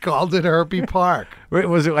 We called it Herpy Park.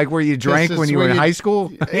 Was it like where you drank when you were in high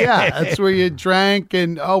school? Yeah, that's where you drank.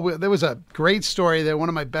 And there was a great story there. One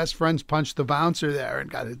of my best friends punched the bouncer there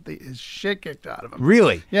and got his shit kicked out of him.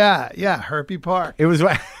 Really? Yeah, Herpy Park. It was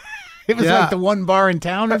like the one bar in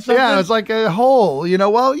town or something? Yeah, it was like a hole, it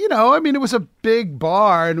was a big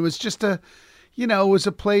bar, and it was just it was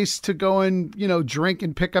a place to go and, drink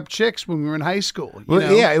and pick up chicks when we were in high school.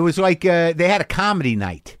 Yeah, it was like they had a comedy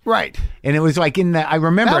night. Right. And it was like I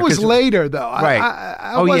remember. That was later, though. Right.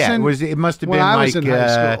 It must have been I like, was in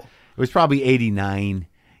high school. It was probably 89,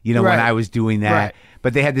 when I was doing that. Right.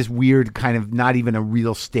 But they had this weird kind of not even a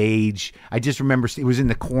real stage. I just remember it was in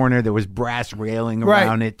the corner. There was brass railing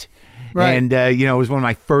around it. Right. And, it was one of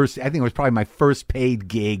my first, I think it was probably my first paid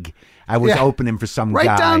gig. I was opening for some guy.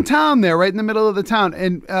 Right downtown there, right in the middle of the town.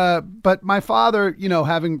 And, but my father,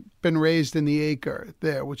 having been raised in the Acre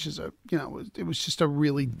there, which is it was just a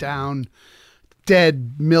really down,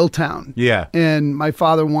 dead mill town. Yeah. And my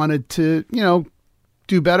father wanted to,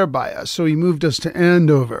 do better by us. So he moved us to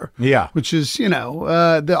Andover. Yeah. Which is,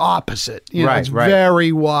 the opposite. It's right.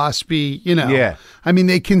 very waspy, Yeah. I mean,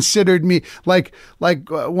 they considered me like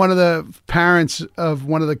one of the parents of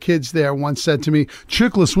one of the kids there once said to me,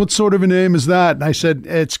 "Chickless, what sort of a name is that?" And I said,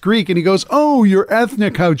 "It's Greek." And he goes, "Oh, you're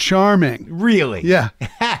ethnic. How charming." Really? Yeah.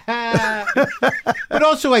 But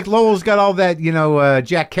also, like, Lowell's got all that,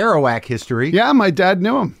 Jack Kerouac history. Yeah, my dad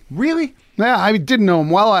knew him. Really? Yeah, I didn't know him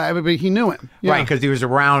well, but he knew him. Yeah. Right, because he was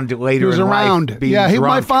around later He was in around. life being Yeah, drunk.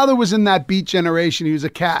 my father was in that beat generation. He was a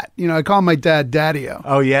cat. I call my dad Daddy-O.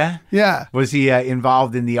 Oh, yeah? Yeah. Was he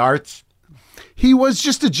involved in the arts? He was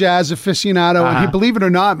just a jazz aficionado, and believe it or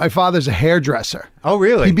not, my father's a hairdresser. Oh,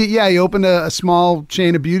 really? He opened a small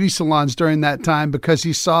chain of beauty salons during that time because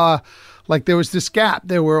he saw, there was this gap.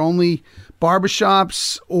 There were only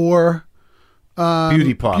barbershops or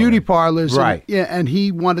beauty parlors, right? And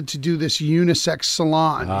he wanted to do this unisex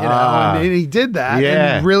salon, and he did that,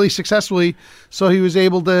 and really successfully. So he was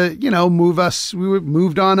able to, move us. We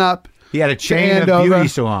moved on up. He had a chain of beauty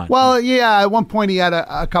salons. Well, yeah, at one point he had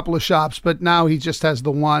a couple of shops, but now he just has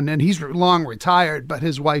the one, and he's long retired, but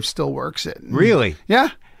his wife still works it. Really? Yeah.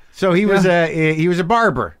 So he was a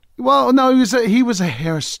barber. Well, no, he was a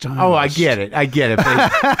hairstylist. Oh, I get it.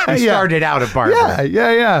 But he started out a barber.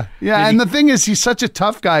 Yeah. And the thing is, he's such a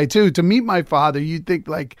tough guy too. To meet my father, you'd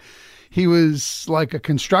think he was like a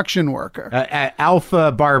construction worker.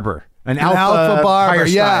 Alpha barber. An alpha barber.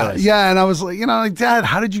 hairstylist. Yeah. And I was like, Dad,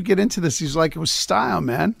 how did you get into this? He's like, it was style,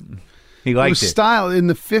 man. He liked it. Was style. In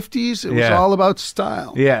the 50s, it was all about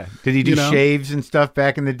style. Yeah. Did he do shaves and stuff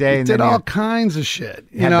back in the day? He did all kinds of shit.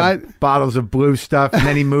 Bottles of blue stuff, and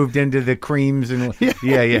then he moved into the creams. And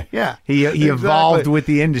Yeah. He evolved with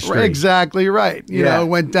the industry. Exactly right. You know,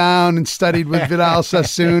 went down and studied with Vidal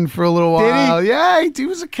Sassoon for a little while. Did he? Yeah, he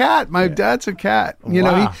was a cat. My dad's a cat. You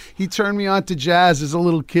know, he turned me on to jazz as a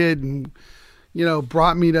little kid, and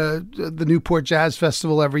brought me to the Newport Jazz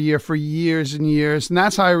Festival every year for years and years. And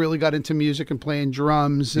that's how I really got into music and playing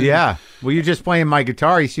drums. And, well, you're just playing my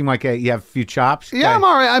guitar. You seem like you have a few chops. Yeah, I'm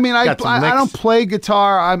all right. I mean, I don't play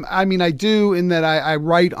guitar. I do in that I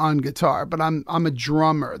write on guitar, but I'm a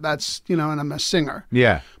drummer. That's, and I'm a singer.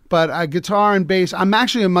 Yeah. But guitar and bass, I'm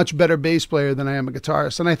actually a much better bass player than I am a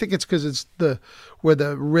guitarist. And I think it's because it's where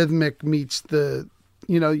the rhythmic meets the...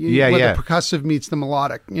 the percussive meets the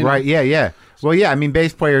melodic. Right. Yeah. Well, yeah. I mean,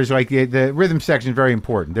 bass players the rhythm section is very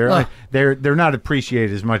important. They're not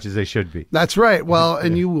appreciated as much as they should be. That's right. Well,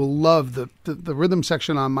 and you will love the rhythm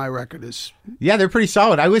section on my record is. Yeah, they're pretty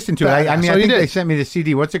solid. I listened to it. I think they sent me the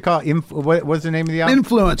CD. What's it called? What's the name of the album?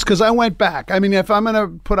 Influence. Because I went back. I mean, if I'm going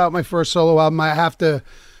to put out my first solo album, I have to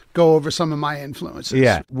go over some of my influences.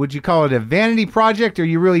 Yeah. Would you call it a vanity project, or are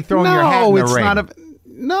you really throwing your hat in the ring? No, it's not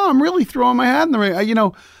No, I'm really throwing my hat in the ring.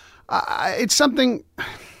 It's something.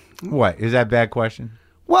 What is that? Bad question.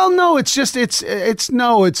 Well, no, it's just it's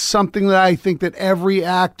something that I think that every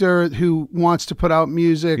actor who wants to put out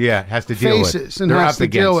music has to deal with. And has to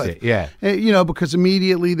deal with it. Yeah, because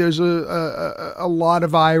immediately there's a lot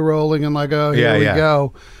of eye rolling and here we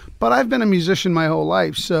go. But I've been a musician my whole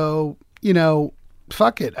life, so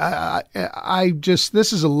fuck it. I just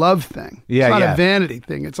this is a love thing. Yeah, it's not a vanity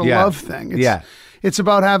thing. It's a love thing. It's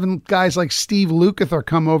about having guys like Steve Lukather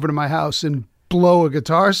come over to my house and blow a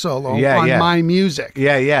guitar solo on my music.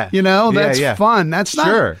 Yeah. That's fun. That's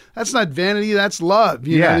not vanity. That's love.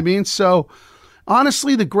 You know what I mean? So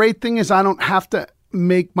honestly, the great thing is I don't have to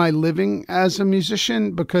make my living as a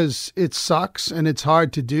musician because it sucks and it's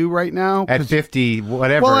hard to do right now. At 50,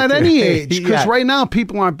 whatever. Well, at any age, because Yeah. right now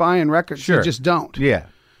people aren't buying records. Sure. They just don't. Yeah.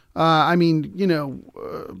 I mean,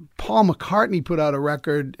 Paul McCartney put out a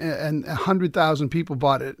record and 100,000 people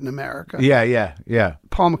bought it in America. Yeah.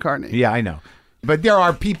 Paul McCartney. Yeah, I know. But there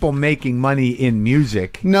are people making money in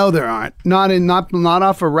music. No, there aren't. Not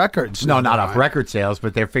off of records. No, there not off aren't. record sales,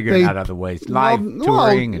 but they're figuring They- out other ways. Live Well,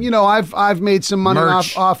 touring. and- I've made some money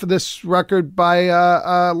Merch. off of this record by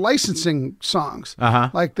licensing songs. Uh-huh.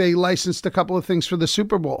 Like they licensed a couple of things for the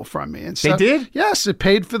Super Bowl from me. And They so, did? Yes, it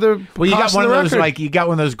paid for the. well, you got cost one of the those record. you got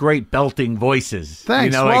one of those great belting voices.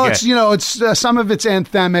 Thanks. You know, Well, like it's some of it's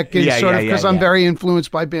anthemic and Yeah, sort of yeah, because yeah, I'm yeah. very influenced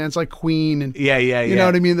by bands like Queen and Yeah. you know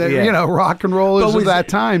what I mean. That Yeah. rock and roll But is was of that it-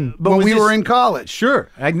 time but when was we were this- in college. Sure.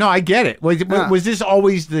 I get it. Yeah. Was this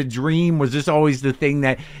always the dream? Was this always the thing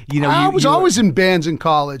that I was always in bands in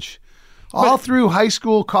college, all through high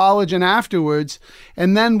school, college, and afterwards.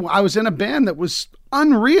 And then I was in a band that was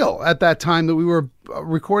unreal at that time. That we were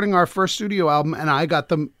recording our first studio album, and I got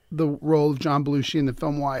the role of John Belushi in the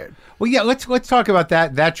film Wired. Well, yeah. Let's talk about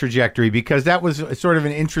that trajectory because that was sort of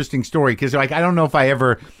an interesting story. Because I don't know if I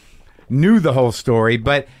ever knew the whole story,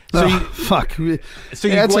 but Fuck. So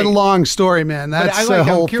you That's wait. a long story, man. But That's the I'm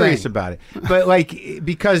whole curious thing. about it. But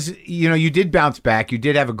because you did bounce back, you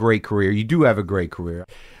did have a great career. You do have a great career.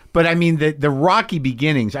 But I mean, the rocky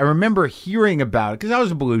beginnings, I remember hearing about it because I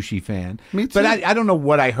was a Belushi fan. Me too. But I don't know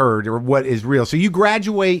what I heard or what is real. So you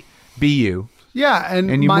graduate BU. Yeah,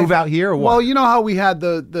 and you move out here or what? Well, you know how we had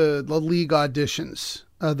the league auditions,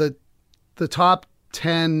 the top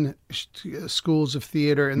 10 schools of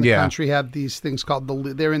theater in the Yeah. country have these things called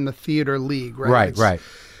they're in the theater league, right? Right.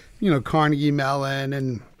 It's, Carnegie Mellon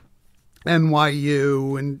and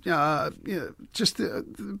NYU and just a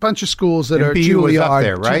bunch of schools that And are BU was Juilliard. up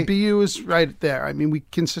there, right? BU is right there. I mean, we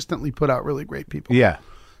consistently put out really great people. Yeah.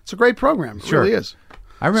 It's a great program. It Sure. really is.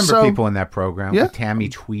 I remember So- people in that program. Yeah. Like Tammy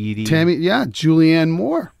Tweedy. Julianne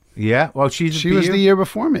Moore. Yeah. Well, she was the year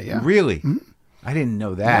before me. Yeah. Really? I didn't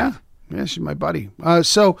know that. Yeah, she's my buddy.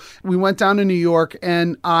 So we went down to New York,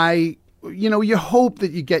 and you hope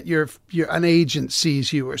that you get an agent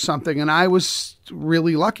sees you or something. And I was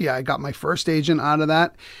really lucky. I got my first agent out of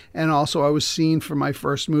that, and also I was seen for my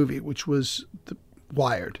first movie, which was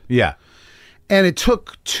Wired. Yeah. And it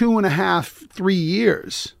took 2.5, 3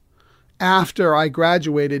 years after I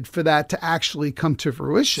graduated for that to actually come to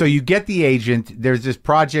fruition. So you get the agent. There's this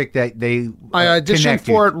project that they I auditioned connect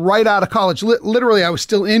you. for it right out of college. Literally, I was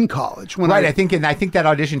still in college when Right, I think that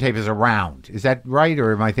audition tape is around. Is that right,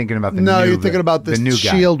 or am I thinking about the No, new? you're thinking about the new guy.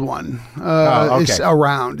 Shield one. okay. It's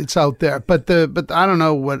around. It's out there. But I don't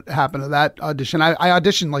know what happened to that audition. I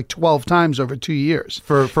auditioned like 12 times over 2 years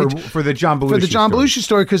for the John Belushi for the John story. Belushi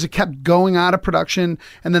story because it kept going out of production,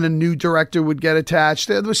 and then a new director would get attached.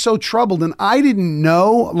 It was so troubled, and I didn't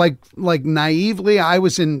know. Like naively, I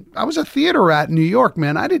was a theater rat in New York,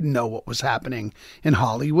 man. I didn't know what was happening in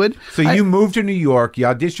Hollywood. So you moved to New York. You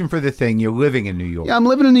auditioned for the thing. You're living in New York. Yeah, I'm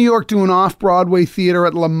living in New York doing off-Broadway theater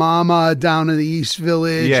at La Mama down in the East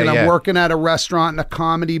Village, Yeah, and I'm yeah. working at a restaurant and a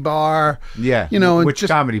comedy bar. Yeah. And Which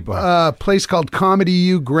comedy bar? A place called Comedy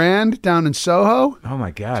U Grand down in Soho. Oh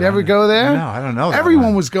my God! Did you ever go there? No, I don't know. That Everyone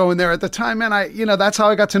one. was going there at the time, man. That's how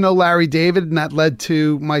I got to know Larry David, and that led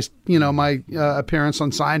to my appearance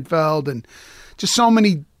on Seinfeld, and just so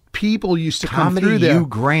many people used to come Comedy through there. U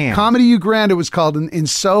Grand. Comedy U Grand, it was called in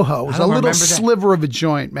Soho. It was I a don't little remember that. sliver of a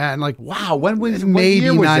joint, man. Like Wow. When was what maybe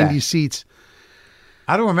year was 90 that? seats.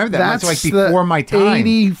 I don't remember that. That's That's like before the my time.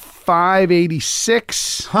 85,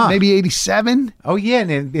 86, Huh. maybe 87. Oh yeah,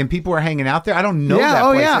 and people were hanging out there. I don't know Yeah, that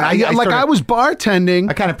oh place. yeah. And I was bartending.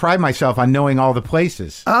 I kind of pride myself on knowing all the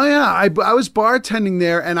places. Oh yeah, I was bartending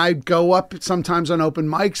there, and I'd go up sometimes on open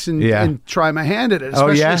mics and, Yeah. and try my hand at it. Oh,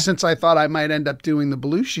 Especially yeah? since I thought I might end up doing the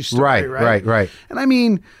Belushi story. Right. And I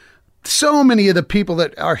mean, so many of the people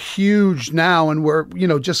that are huge now, and were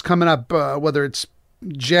just coming up, whether it's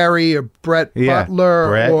Jerry or Brett Yeah. Butler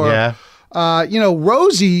Brett, or yeah.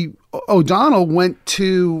 Rosie O'Donnell went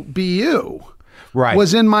to BU. Right.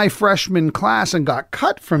 Was in my freshman class and got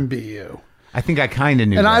cut from BU. I think I kind of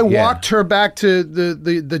knew. And that, I yeah. walked her back to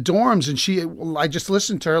the dorms, and I just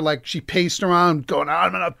listened to her like she paced around, going,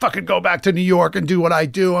 "I'm gonna fucking go back to New York and do what I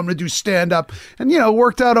do. I'm gonna do stand up," and it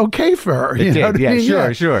worked out okay for her. It you know did. what I Yeah,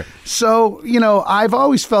 mean? sure. So I've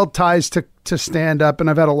always felt ties to stand up, and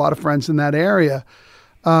I've had a lot of friends in that area.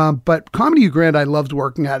 But Comedy U Grand, I loved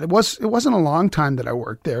working at. It wasn't a long time that I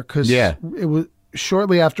worked there because Yeah. it was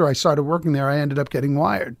shortly after I started working there, I ended up getting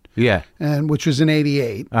Wired, Yeah. and which was in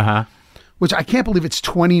 '88. Uh huh. which I can't believe it's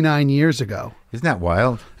 29 years ago. Isn't that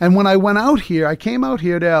wild? And when I went out here, I came out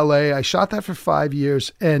here to LA. I shot that for 5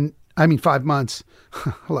 years, 5 months.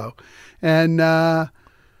 Hello. And I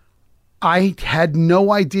had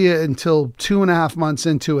no idea until 2.5 months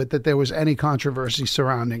into it that there was any controversy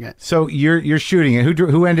surrounding it. So you're shooting it.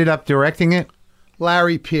 Who ended up directing it?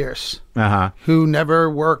 Larry Pierce, Uh-huh. who never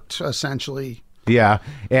worked essentially. Yeah.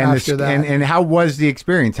 And After that. and how was the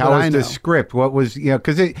experience? How What was I the know. script? What was,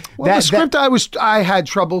 because it Well, the script I had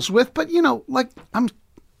troubles with, but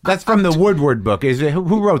that's from the Woodward book. Is it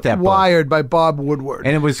who wrote that book? Wired by Bob Woodward.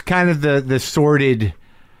 And it was kind of the sordid,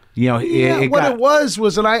 What it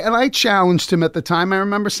was, and I challenged him at the time. I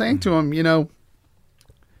remember saying to him,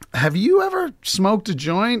 have you ever smoked a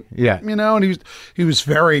joint? Yeah. And he was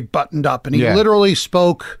very buttoned up, and he Yeah. literally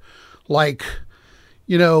spoke like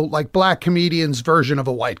black comedians' version of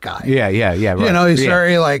a white guy. Yeah, right. He's Yeah.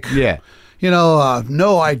 very like, Yeah.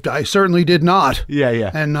 no, I certainly did not.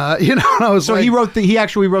 Yeah. And and I was So like, he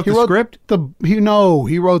actually wrote the script?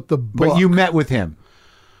 He wrote the book. But you met with him.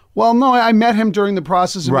 Well, no, I met him during the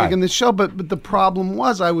process of Right. making this show, but the problem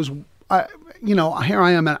was here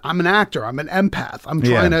I am. I'm an actor. I'm an empath. I'm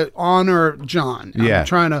trying to honor John. Yeah. I'm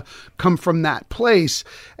trying to come from that place.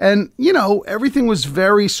 And, everything was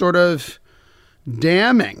very sort of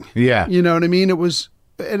damning. Yeah. You know what I mean?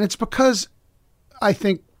 And it's because I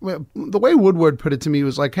think the way Woodward put it to me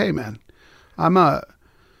was like, hey, man, I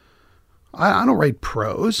don't write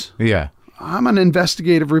prose. Yeah. I'm an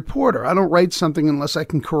investigative reporter. I don't write something unless I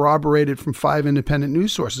can corroborate it from 5 independent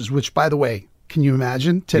news sources, which, by the way, can you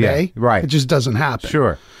imagine today? Yeah, right. It just doesn't happen.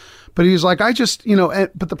 Sure. But he was like,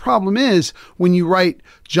 but the problem is when you write,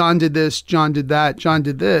 John did this, John did that, John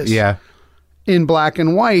did this. Yeah. In black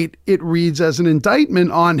and white, it reads as an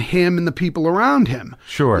indictment on him and the people around him.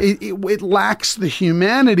 Sure. It lacks the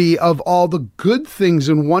humanity of all the good things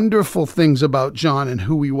and wonderful things about John and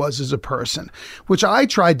who he was as a person, which I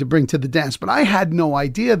tried to bring to the dance. But I had no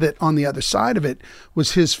idea that on the other side of it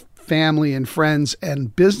was his family and friends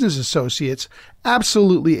and business associates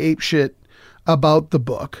absolutely apeshit about the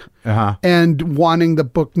book and wanting the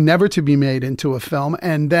book never to be made into a film.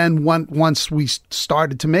 And then once we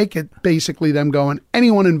started to make it, basically them going,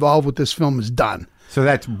 anyone involved with this film is done. So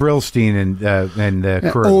that's Brillstein and the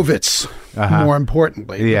crew. Ovitz, more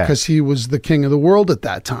importantly, because he was the king of the world at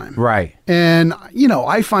that time. Right. And,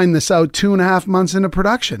 I find this out 2.5 months into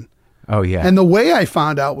production. Oh, yeah. And the way I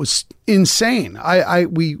found out was insane.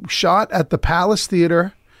 We shot at the Palace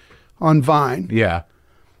Theater on Vine. Yeah.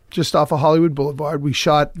 Just off of Hollywood Boulevard. We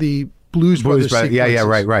shot the Blues Brothers sequences. Yeah,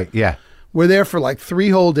 right, yeah. We're there for like 3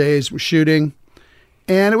 whole days. We're shooting.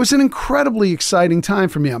 And it was an incredibly exciting time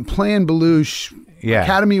for me. I'm playing Belushi,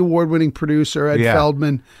 Academy Award-winning producer, Ed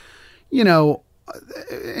Feldman.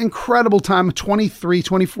 Incredible time, 23,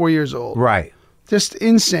 24 years old. Right. Just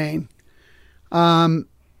insane.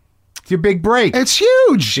 It's your big break. It's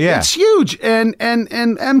huge. Yeah. It's huge. And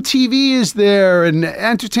MTV is there and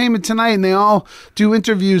Entertainment Tonight, and they all do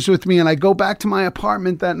interviews with me. And I go back to my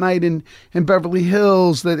apartment that night in Beverly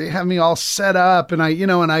Hills that they have me all set up. And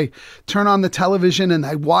I turn on the television and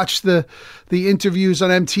I watch the interviews on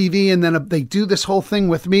MTV, and then they do this whole thing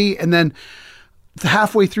with me. And then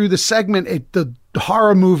halfway through the segment, the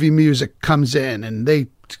horror movie music comes in, and they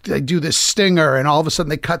do this stinger, and all of a sudden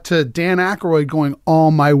they cut to Dan Aykroyd going,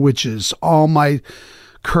 all my witches, all my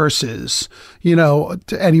curses, to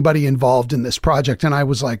anybody involved in this project. And I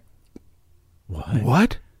was like,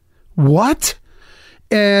 what?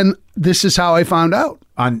 And this is how I found out.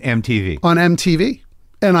 On MTV. On MTV.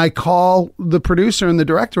 And I call the producer and the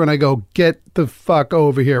director and I go, get the fuck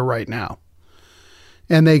over here right now.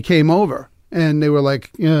 And they came over and they were like,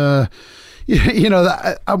 really,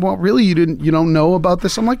 you don't know about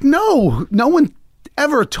this? I'm like, no one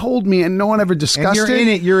ever told me, and no one ever discussed and you're it. in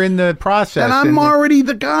it. You're in the process, and I'm already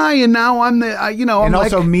the guy, and now I'm the, And I'm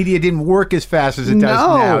also, like, media didn't work as fast as it does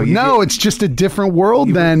now. No, it's just a different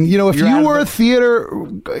world. Then, if you're you out were of a theater,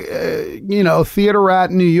 theater rat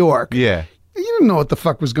in New York, Yeah. you didn't know what the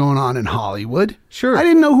fuck was going on in Hollywood. Sure. I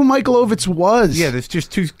didn't know who Michael Ovitz was. Yeah, there's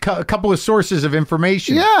just a couple of sources of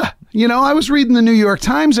information. Yeah. I was reading the New York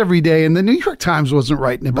Times every day, and the New York Times wasn't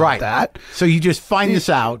writing about that. So you just find this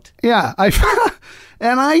out. Yeah. I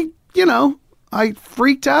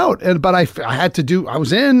freaked out, but I had to do, I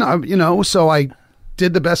was in, so I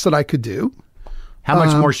did the best that I could do. How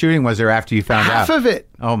much more shooting was there after you found out? Half of it.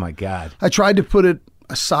 Oh, my God. I tried to put it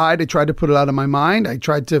aside. I tried to put it out of my mind. I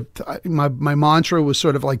tried to, my mantra was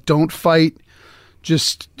sort of like, don't fight.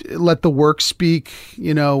 Just let the work speak,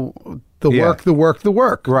 the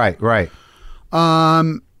work. Right.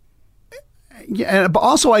 Yeah, but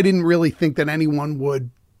also I didn't really think that anyone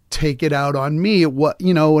would take it out on me.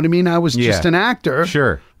 You know what I mean? I was just an actor.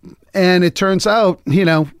 Sure. And it turns out, you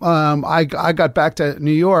know, I got back to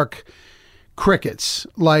New York, crickets,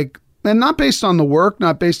 like, and not based on the work,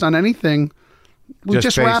 not based on anything. We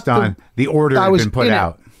just based wrapped on the order had been put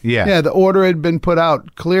out. Yeah. Yeah, the order had been put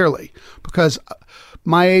out clearly because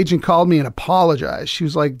my agent called me and apologized. She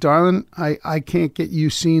was like, darling, I can't get you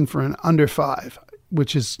seen for an under 5,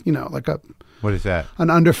 which is, you know, like What is that? an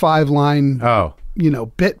under 5 line, Oh. you know,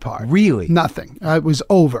 bit part. Really? Nothing. It was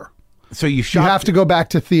over. So you You shot. have to go back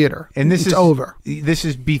to theater. And it's over. This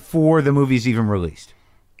is before the movie's even released.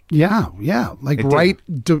 Yeah, yeah. Like It did. right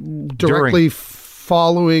directly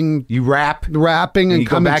following You rap. rapping and you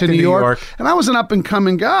go coming back to to New New York. York. And I was an up and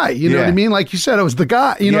coming guy. You know Yeah. what I mean? Like you said, I was the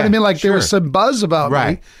guy. You know what I Yeah, mean? Like there was sure. some buzz about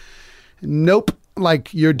Right. me. Nope.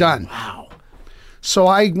 Like you're done. Wow. So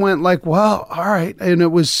I went like, well, all right. And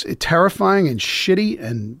it was terrifying and shitty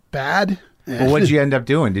and bad. Well, what did you end up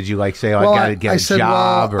doing? Did you like say, "Oh, Well, I got to get I a said,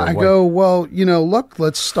 job"? well, or I what? go, well, you know, look,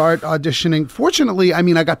 let's start auditioning. Fortunately, I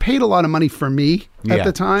mean, I got paid a lot of money for me Yeah, at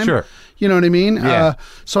the time. sure. You know what I mean? Yeah.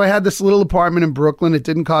 So I had this little apartment in Brooklyn. It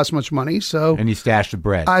didn't cost much money. So And you stashed the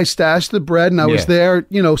bread. I stashed the bread and I was Yeah. there,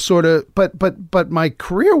 you know, sort of, but my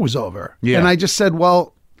career was over. Yeah. And I just said,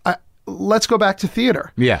 well, let's go back to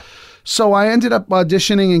theater. yeah. So I ended up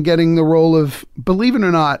auditioning and getting the role of, believe it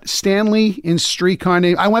or not, Stanley in Streetcar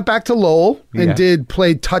Named. I went back to Lowell and Yeah.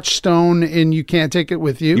 played Touchstone in You Can't Take It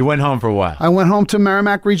With You. You went home for a while. I went home to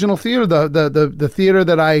Merrimack Regional Theater, the theater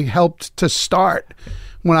that I helped to start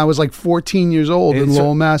when I was like 14 years old in And so-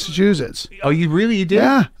 Lowell, Massachusetts. Oh, you did?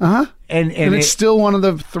 Yeah, uh-huh. And And it's still one of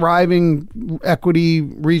the thriving equity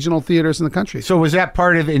regional theaters in the country. so was that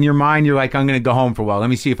part of in your mind? You're like, I'm going to go home for a while. Let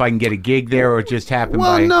me see if I can get a gig there, or it just happened.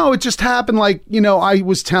 Well, by... no, it just happened. Like, you know, I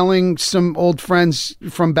was telling some old friends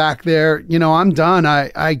from back there, you know, I'm done.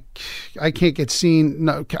 I can't get seen.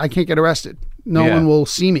 No, I can't get arrested. No Yeah. one will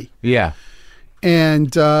see me. Yeah.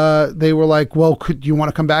 And they were like, well, could you want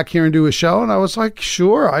to come back here and do a show? And I was like,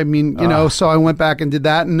 sure. I mean, you know, so I went back and did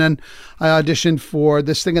that. And then I auditioned for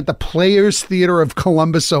this thing at the Players Theater of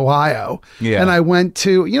Columbus, Ohio. Yeah. And I went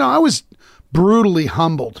to, you know, I was brutally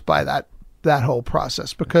humbled by that whole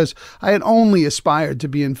process because I had only aspired to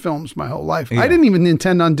be in films my whole life. Yeah. I didn't even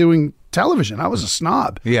intend on doing television. I was a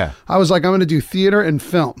snob. Yeah. I was like, I'm going to do theater and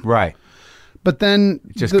film. Right. But then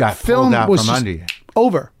Just the got film pulled out was from just under you.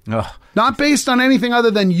 over. Ugh. Not based on anything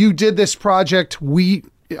other than you did this project. We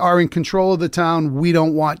are in control of the town. We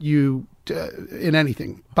don't want you in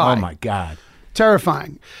anything. Bye. Oh my God.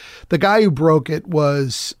 Terrifying. The guy who broke it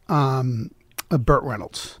was Burt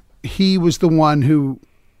Reynolds. He was the one who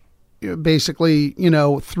basically, you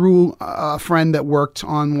know, through a friend that worked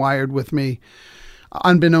on Wired with me,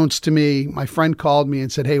 unbeknownst to me, my friend called me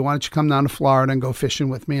and said, hey, why don't you come down to Florida and go fishing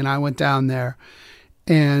with me? And I went down there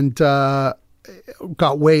and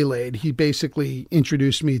got waylaid. He basically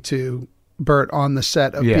introduced me to Burt on the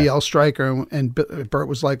set of Yeah. BL Stryker. And Burt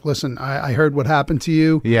was like, listen, I heard what happened to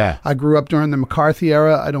you. Yeah. I grew up during the McCarthy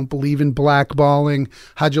era. I don't believe in blackballing.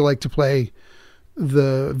 How'd you like to play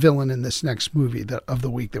the villain in this next movie of the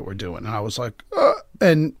week that we're doing? And I was like,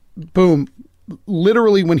 and boom,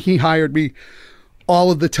 literally when he hired me,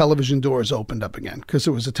 all of the television doors opened up again because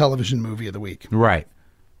it was a television movie of the week. Right.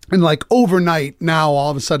 And like overnight, now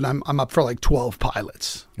all of a sudden I'm up for like 12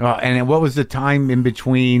 pilots. Well, and what was the time in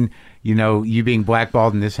between, you know, you being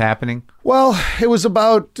blackballed and this happening? Well, it was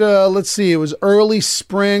about, let's see, it was early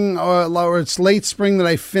spring or it's late spring that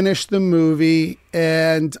I finished the movie.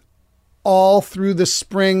 And all through the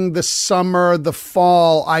spring, the summer, the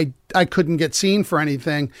fall, I couldn't get seen for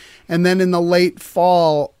anything. And then in the late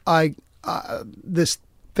fall, this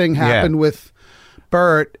thing happened with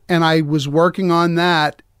Burt, and I was working on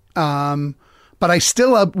that. But I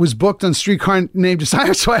still was booked on Streetcar Named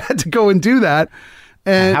Desire, so I had to go and do that.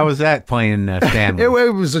 And How was that playing Stanley? it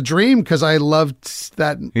was a dream because I loved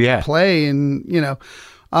that Yeah. play, and you know,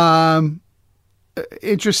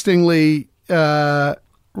 interestingly,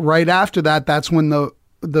 right after that, that's when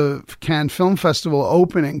the Cannes Film Festival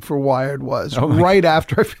opening for Wired was. Right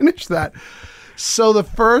after I finished that. So the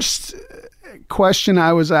first question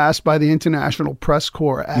I was asked by the International Press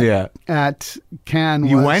Corps at Cannes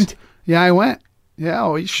was... You went? Yeah, I went. Yeah,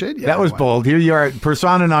 oh, you should. Yeah, That was I went. bold. Here you are,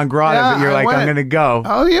 persona non grata, Yeah, but you're I like, went. I'm going to go.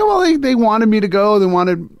 Oh, yeah, well, they wanted me to go. They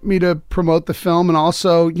wanted me to promote the film. And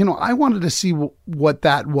also, you know, I wanted to see what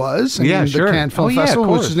that was. I Yeah, mean, sure. The Cannes Film Oh, yeah, of Festival,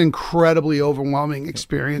 which course. is an incredibly overwhelming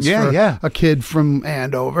experience Yeah, for yeah. a kid from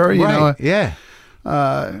Andover. You know, Yeah.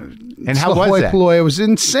 And how was hoi that? polloi. It was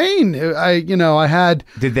insane. I had.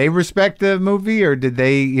 Did they respect the movie, or did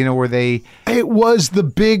they, were they? It was the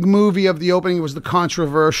big movie of the opening. It was the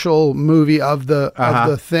controversial movie of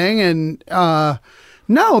the thing, and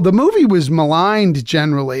no, the movie was maligned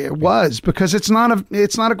generally. It was because it's not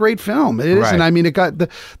a great film. It isn't. Right. I mean, it got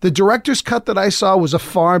the director's cut that I saw was a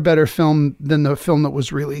far better film than the film that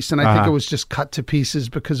was released, and I think it was just cut to pieces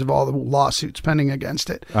because of all the lawsuits pending against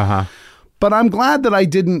it. But I'm glad that I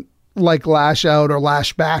didn't lash out or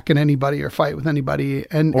lash back at anybody or fight with anybody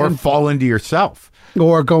and fall into yourself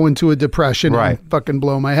or go into a depression Right. and fucking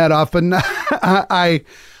blow my head off. And I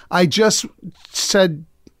just said,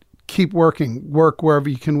 keep working, work wherever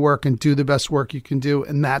you can work and do the best work you can do.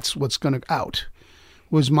 And that's what's going to out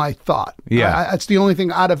was my thought. Yeah. That's the only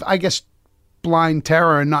thing out of, I guess, blind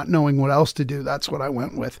terror and not knowing what else to do. That's what I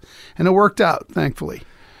went with. And it worked out, thankfully.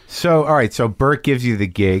 So, all right. So Burt gives you the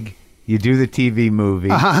gig. You do the TV movie.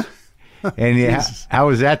 And how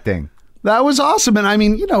was that thing? That was awesome. And I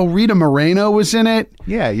mean, Rita Moreno was in it.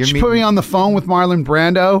 Yeah. She put me on the phone with Marlon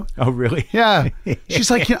Brando. Oh, really? Yeah.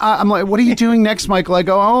 She's like, I'm like, what are you doing next, Michael? I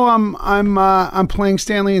go, I'm playing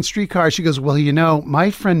Stanley and Streetcar. She goes, well,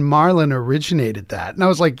 my friend Marlon originated that. And I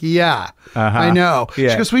was like, yeah, I know. Yeah.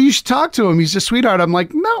 She goes, well, you should talk to him. He's a sweetheart. I'm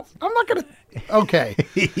like, no, I'm not going to. Okay.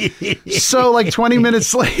 So like 20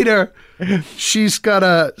 minutes later, she's got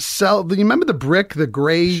a cell. You remember the brick, the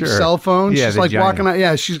gray cell phone? Yeah, she's the like giant. walking out.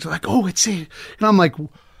 Yeah. She's like, oh, it's it. And I'm like,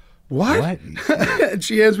 what? And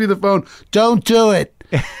she hands me the phone. Don't do it.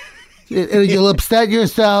 You'll upset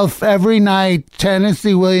yourself every night.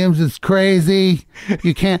 Tennessee Williams is crazy.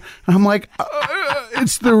 You can't. And I'm like,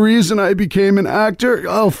 it's the reason I became an actor.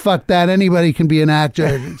 Oh, fuck that. Anybody can be an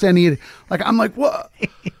actor. It's I'm like, what?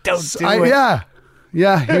 Don't do it. Yeah.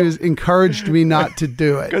 Yeah. He was encouraged me not to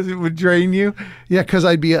do it. Because it would drain you? Yeah, because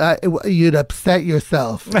I'd be, you'd upset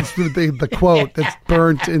yourself. That's the quote that's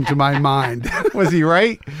burnt into my mind. Was he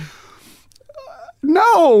right?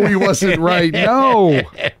 No, he wasn't right. No.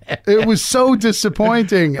 It was so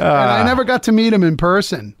disappointing. And I never got to meet him in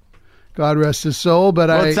person. God rest his soul. But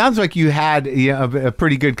Well, it sounds like you had a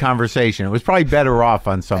pretty good conversation. It was probably better off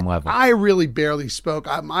on some level. I really barely spoke.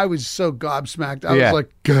 I was so gobsmacked. I Yeah. was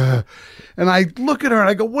like, gah. And I look at her and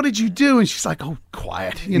I go, what did you do? And she's like, oh,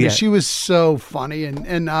 quiet. Yeah. She was so funny.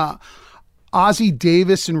 And Ozzie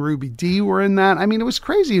Davis and Ruby Dee were in that. I mean, it was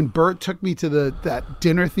crazy. And Burt took me to that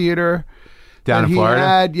dinner theater. Down in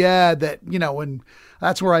Florida? And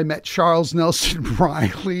that's where I met Charles Nelson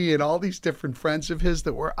Riley and all these different friends of his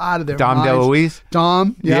that were out of their Dom minds. DeLuise?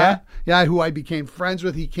 Dom, Yeah? yeah, who I became friends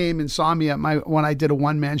with. He came and saw me when I did a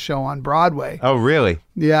one-man show on Broadway. Oh, really?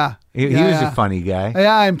 Yeah. He was a funny guy.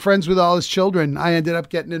 Yeah, I'm friends with all his children. I ended up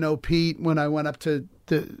getting to know Pete when I went up to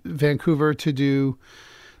Vancouver to do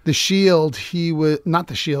The Shield. He was, not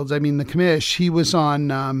The Shields, I mean The Commish. He was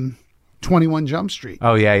on 21 Jump Street.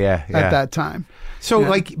 Oh, yeah. At that time.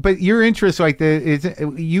 So, but your interest,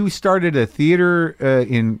 you started a theater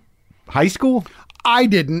in high school? I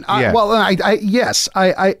didn't. Yeah. Yes.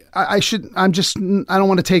 I should. I don't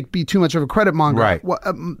want to be too much of a credit monger. Right. Well,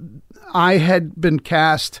 I had been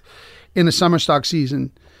cast in a summer stock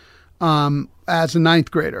season as a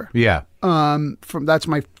ninth grader. Yeah. That's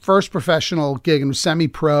my first professional gig in a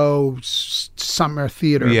semi-pro summer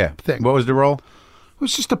theater thing. What was the role? It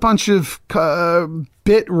was just a bunch of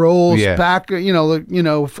bit roles back, in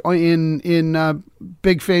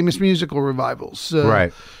big famous musical revivals.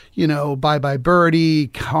 Right. Bye Bye Birdie,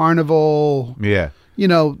 Carnival. Yeah.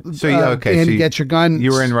 Andy Get Your Gun.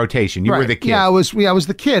 You were in rotation. You were the kid. Yeah, I was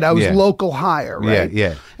the kid. I was local hire, right?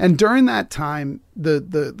 Yeah. And during that time,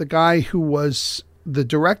 the guy who was the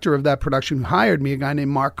director of that production who hired me, a guy named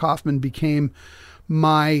Mark Kaufman, became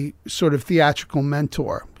my sort of theatrical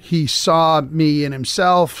mentor. He saw me in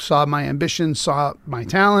himself, saw my ambition, saw my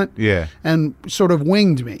talent, and sort of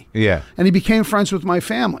winged me. Yeah. And he became friends with my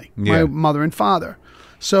family, my mother and father.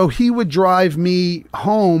 So he would drive me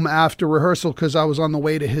home after rehearsal because I was on the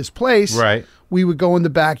way to his place. Right. We would go in the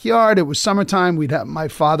backyard. It was summertime. My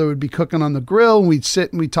father would be cooking on the grill, and we'd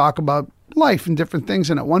sit and we'd talk about life and different things.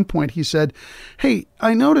 And at one point he said, hey,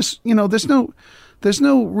 I noticed, there's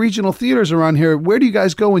no regional theaters around here. Where do you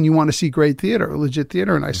guys go when you want to see great theater, legit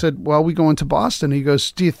theater? And I said, well, we go into Boston. He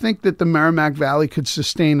goes, do you think that the Merrimack Valley could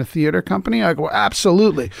sustain a theater company? I go,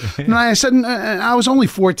 absolutely. And I said, and I was only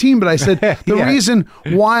 14, but I said, the reason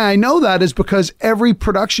why I know that is because every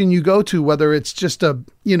production you go to, whether it's just a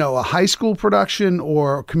high school production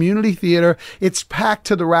or a community theater, it's packed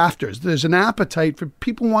to the rafters. There's an appetite for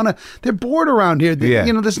people they're bored around here.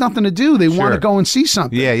 There's nothing to do. They want to go and see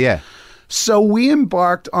something. Yeah. So we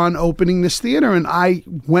embarked on opening this theater, and I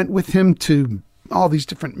went with him to all these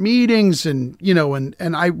different meetings, and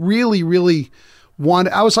and I really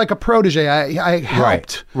I was like a protege. I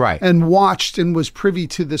helped right. and watched and was privy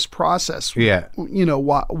to this process. Yeah.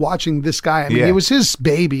 Watching this guy. I mean, Yeah. it was his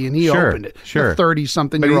baby, and he Sure, opened it. sure.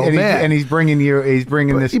 30-something-year-old man. And he's bringing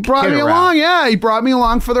this He brought kid me around. along. Yeah, he brought me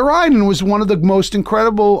along for the ride, and it was one of the most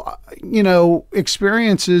incredible,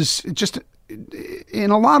 experiences. Just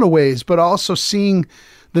in a lot of ways, but also seeing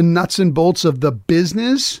the nuts and bolts of the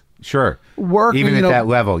business. Sure. Work, even at that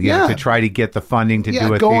level, to try to get the funding to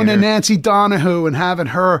do a going theater. to Nancy Donahue and having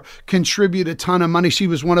her contribute a ton of money. She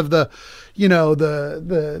was one of the,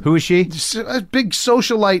 the Who is she? a big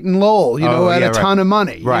socialite in Lowell, had a ton of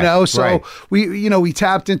money, Right, So right. we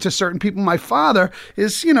tapped into certain people. My father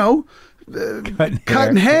is,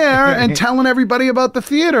 cutting hair and telling everybody about the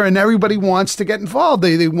theater, and everybody wants to get involved.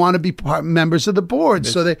 They want to be members of the board.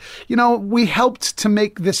 So they, we helped to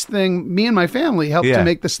make this thing, me and my family helped to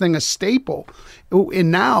make this thing a staple. And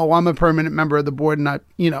now I'm a permanent member of the board, and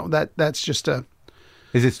that's just a.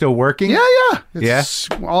 Is it still working? Yeah. It's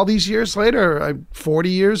all these years later, 40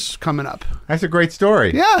 years coming up. That's a great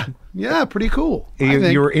story. Yeah, pretty cool.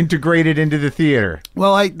 You were integrated into the theater.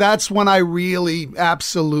 Well, that's when I really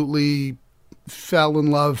absolutely fell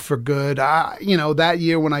in love for good. That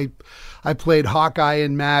year when I played Hawkeye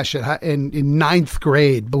in MASH in ninth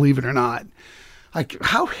grade, believe it or not. Like,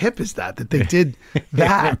 how hip is that they did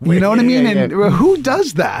that? You know what I mean? And who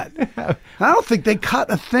does that? I don't think they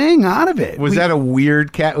cut a thing out of it. Was that a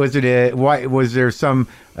weird cat? Was it was there some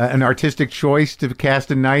an artistic choice to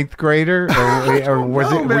cast a ninth grader, or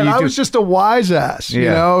was it? Man, I was just a wise ass,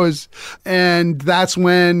 and that's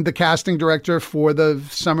when the casting director for the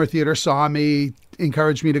summer theater saw me,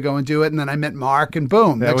 encouraged me to go and do it, and then I met Mark, and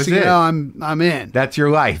boom, next thing you know, I'm in. That's your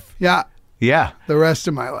life. Yeah. The rest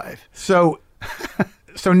of my life. So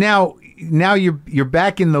now you're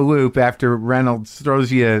back in the loop after Reynolds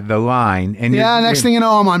throws you the line, and next thing you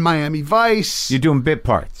know, I'm on Miami Vice. You're doing bit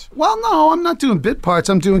parts. Well, no, I'm not doing bit parts.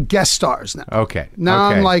 I'm doing guest stars now. Okay. Now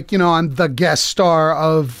I'm like, I'm the guest star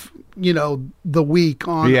of the week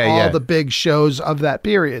on all the big shows of that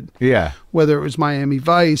period. Yeah. Whether it was Miami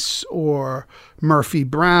Vice or Murphy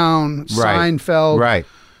Brown, Seinfeld. Right.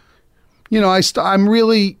 I'm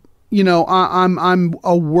really, I'm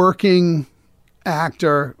a working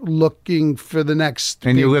actor looking for the next.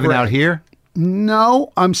 And you're living break. out here?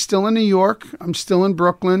 No, I'm still in New York. I'm still in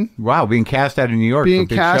Brooklyn. Wow, being cast out of New York. Being for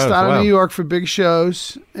big cast shows. out Wow. of New York for big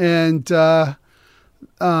shows, and then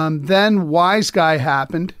Wise Guy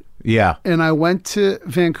happened. Yeah. And I went to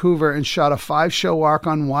Vancouver and shot a 5-show arc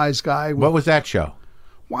on Wise Guy. What was that show?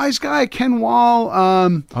 Wise Guy, Ken Wall.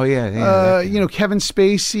 Kevin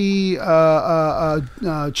Spacey,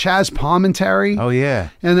 Chaz Palminteri. Oh yeah.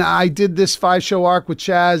 And I did this 5-show arc with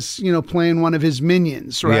Chaz, playing one of his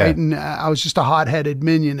minions, right? Yeah. And I was just a hot-headed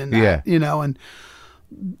minion in that, and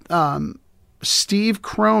Steve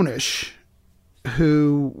Cronish,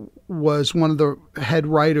 who was one of the head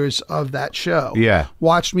writers of that show,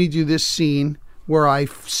 watched me do this scene where I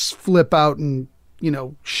flip out and,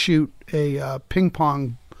 shoot a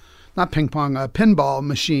pinball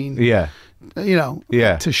machine.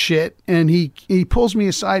 To shit. And he pulls me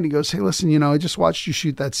aside and he goes, "Hey, listen, I just watched you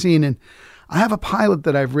shoot that scene, and I have a pilot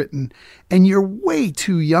that I've written, and you're way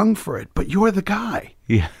too young for it, but you're the guy."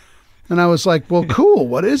 Yeah. And I was like, "Well, cool.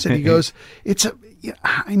 What is it?" He goes,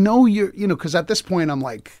 I know you're, because at this point I'm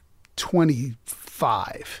like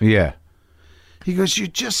 25. Yeah. He goes, "You're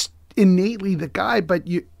just innately the guy, but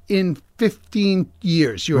in 15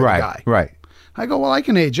 years, you're the guy." Right. I go, "Well, I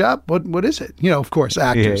can age up. What is it?" Of course,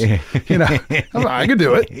 actors. Yeah. I can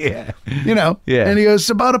do it. Yeah. Yeah. And he goes, "It's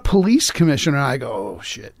about a police commissioner." And I go, "Oh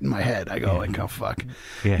shit!" In my head, I go, like, "Oh fuck."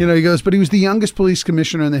 Yeah. He goes, "But he was the youngest police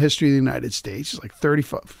commissioner in the history of the United States. He's like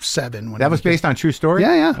 37 when That was based on true story?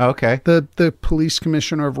 Yeah. Okay. The police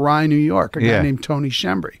commissioner of Rye, New York, a guy named Tony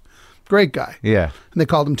Shembri, great guy. Yeah. And they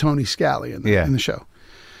called him Tony Scally in the show.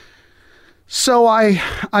 So I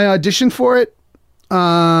auditioned for it.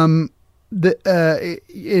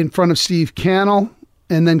 In front of Steve Cannell,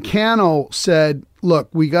 and then Cannell said, "Look,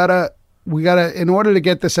 we gotta, in order to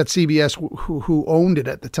get this at CBS, who owned it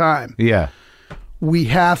at the time, we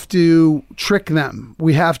have to trick them.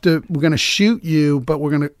 We're going to shoot you, but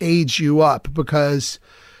we're going to age you up, because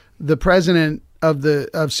the president of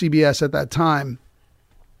CBS at that time,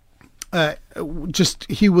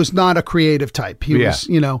 he was not a creative type. He was,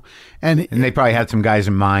 and they probably had some guys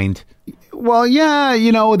in mind." Well, yeah,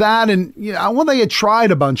 that, and they had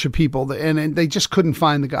tried a bunch of people, and they just couldn't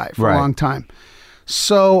find the guy for a long time.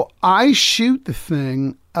 So I shoot the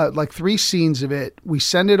thing, like 3 scenes of it. We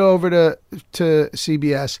send it over to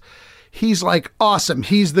CBS. he's like, awesome.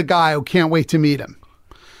 He's the guy who can't wait to meet him.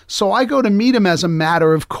 So I go to meet him as a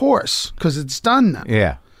matter of course because it's done now.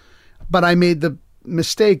 Yeah. But I made the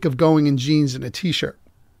mistake of going in jeans and a T-shirt.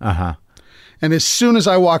 Uh-huh. And as soon as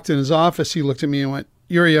I walked in his office, he looked at me and went,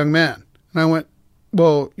 "You're a young man." And I went,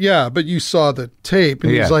 "Well, yeah, but you saw the tape."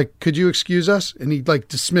 And he was Yeah. like, "Could you excuse us?" And he like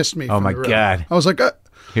dismissed me. Oh, from my the room. God. I was like,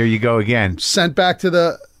 Here you go again. sent back to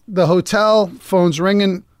the hotel, phone's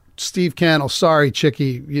ringing. "Steve Cannell, sorry,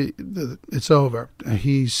 Chicky, it's over."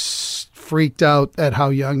 He's freaked out at how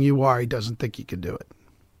young you are. He doesn't think he can do it.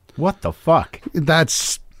 What the fuck?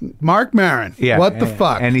 That's Mark Maron. Yeah. What the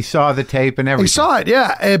fuck? And he saw the tape and everything. He saw it,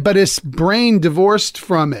 yeah, but his brain divorced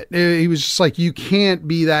from it. He was just like, "You can't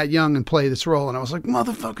be that young and play this role." And I was like,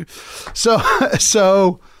 "Motherfucker."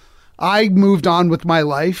 So I moved on with my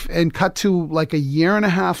life and cut to like a year and a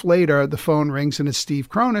half later, the phone rings and it's Steve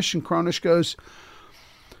Kronish. And Kronish goes,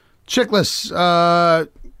 "Chickless,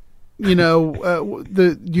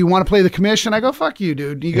 do you want to play the commission?" I go, "Fuck you,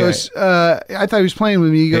 dude." He goes, I thought he was playing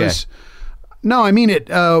with me. He goes, "No, I mean it.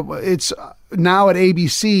 It's now at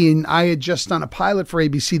ABC, and I had just done a pilot for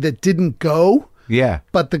ABC that didn't go. Yeah.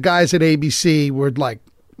 But the guys at ABC were like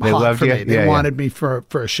They hot loved for you? me. They Yeah, wanted me for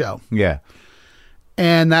a show, Yeah.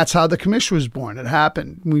 and that's how the commission was born. It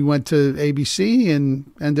happened. We went to ABC and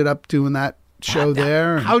ended up doing that show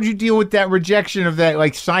there. How'd you deal with that rejection of that,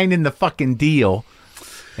 like signing the fucking deal?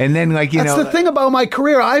 And then, like, That's the thing about my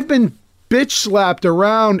career. I've been bitch slapped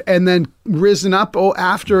around and then risen up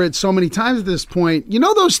after it so many times at this point. You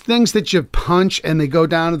know those things that you punch and they go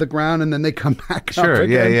down to the ground and then they come back up Sure,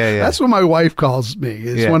 again? yeah. That's what my wife calls me.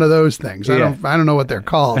 It's one of those things. Yeah. I don't know what they're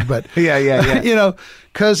called, but Yeah. you know,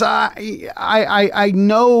 because I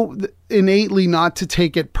know innately not to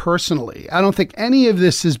take it personally. I don't think any of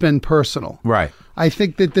this has been personal. Right. I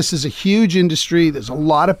think that this is a huge industry. There's a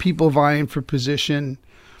lot of people vying for position.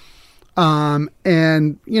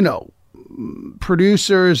 And, you know,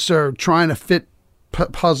 producers are trying to fit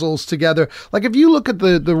puzzles together. Like if you look at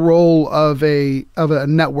the role of a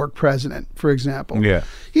network president, for example, Yeah.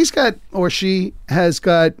 he's got, or she has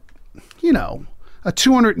got, you know, a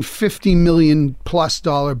 $250 million plus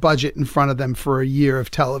budget in front of them for a year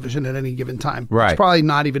of television at any given time. Right. It's probably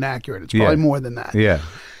not even accurate. It's probably more than that. Yeah.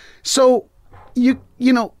 So you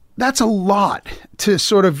know, that's a lot to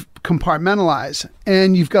sort of compartmentalize,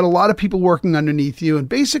 and you've got a lot of people working underneath you, and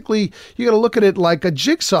basically you got to look at it like a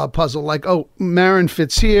jigsaw puzzle. Like, oh, Maron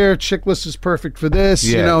fits here, Chickless is perfect for this,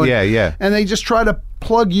 you know. Yeah. And they just try to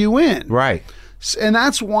plug you in, Right. and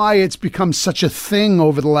that's why it's become such a thing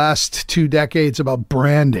over the last 2 decades about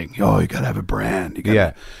branding. Oh, you got to have a brand. You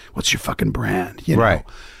gotta, what's your fucking brand? You know? Right.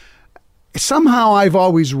 Somehow I've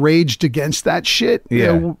always raged against that shit,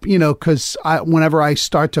 Yeah. you know, because whenever I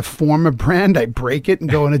start to form a brand, I break it and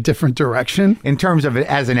go in a different direction. In terms of it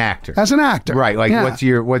as an actor. As an actor. Right. Like, Yeah.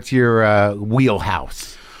 what's your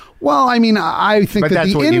wheelhouse? Well, I mean, I think But that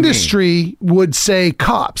that's the what you industry would say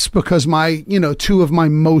cops because two of my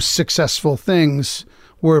most successful things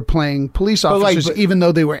were playing police officers, even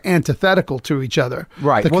though they were antithetical to each other.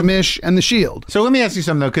 Right. The Commish and the Shield. So let me ask you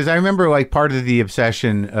something, though, because I remember, like, part of the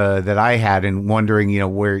obsession that I had and wondering, you know,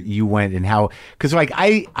 where you went and how, because, like,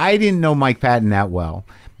 I didn't know Mike Patton that well,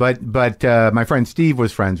 but my friend Steve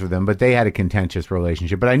was friends with him, but they had a contentious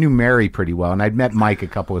relationship. But I knew Mary pretty well, and I'd met Mike a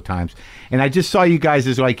couple of times, and I just saw you guys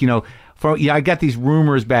as, like, you know, I got these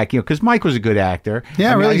rumors back, you know, because Mike was a good actor.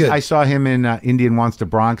 Yeah, really good. I saw him in Indian Wants to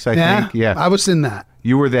Bronx, I think. Yeah. I was in that.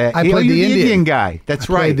 You were the I played the Indian guy. That's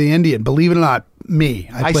I right. played the Indian. Believe it or not, me.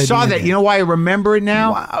 I played saw the that. Indian. You know why I remember it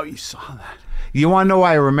now? Wow, you saw that. You want to know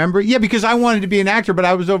why I remember it? Yeah, because I wanted to be an actor, but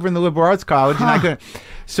I was over in the liberal arts college and I couldn't.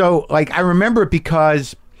 So, like, I remember it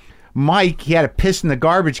because Mike, he had a piss in the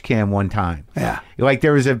garbage can one time. Yeah. Like,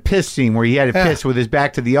 there was a piss scene where he had a piss with his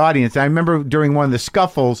back to the audience. I remember during one of the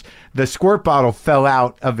scuffles, the squirt bottle fell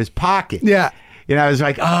out of his pocket. Yeah. And I was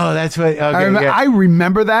like, oh, that's what. Okay, I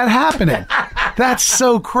remember that happening. That's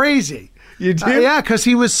so crazy. You do? Yeah, because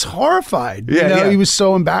he was horrified. Yeah, you know, yeah. he was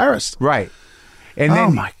so embarrassed. Right. And Oh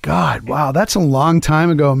then, my God! Wow, that's a long time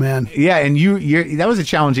ago, man. yeah, and that was a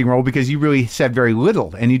challenging role because you really said very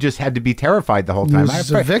little, and you just had to be terrified the whole time. He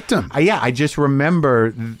was a victim. I just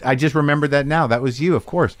remember that now. That was you, of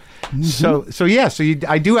course. So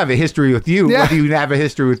I do have a history with you. Yeah. Whether you have a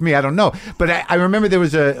history with me, I don't know. But I remember there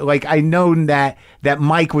was I know that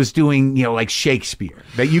Mike was doing, you know, like Shakespeare.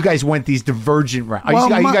 That you guys went these divergent routes.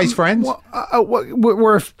 Are you guys friends?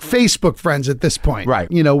 We're Facebook friends at this point,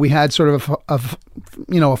 Right. You know, we had sort of a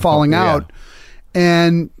falling yeah. out.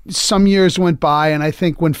 And some years went by, and I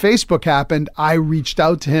think when Facebook happened, I reached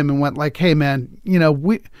out to him and went like, "Hey, man, you know,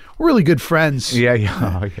 we're really good friends. Yeah.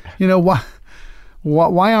 Oh, yeah. You know,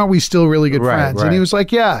 Why aren't we still really good Right, friends? right. And he was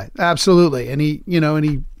like, yeah, absolutely. And he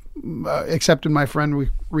accepted my friend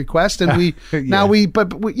request, and we now we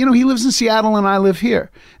he lives in Seattle and I live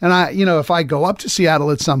here, and if I go up to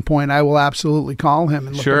Seattle at some point, I will absolutely call him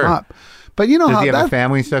and look Sure. him up. But you know Does how he have that a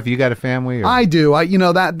family and stuff? You got a family? Or? I do.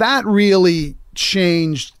 That really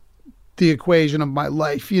changed the equation of my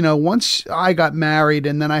life. Once I got married,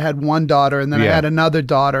 and then I had one daughter, and then I Yeah. had another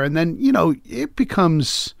daughter, and then it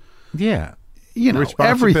becomes Yeah. everything.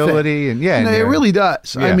 Responsibility and It really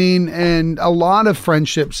does. Yeah. I mean, and a lot of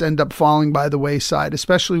friendships end up falling by the wayside,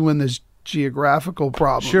 especially when there's geographical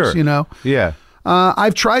problems. Sure. Yeah.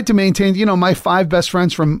 I've tried to maintain. My 5 best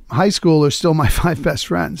friends from high school are still my 5 best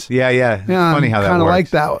friends. Yeah. It's Yeah, funny how that kind of works. like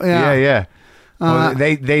that. Yeah. Yeah. Well,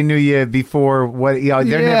 they knew you before what they're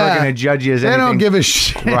never going to judge you as They anything. don't give a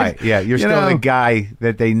shit. Right. Yeah. You're You still know? the guy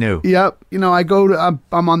that they knew. Yep. I go to.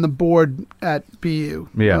 I'm on the board at BU.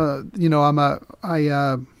 Yeah.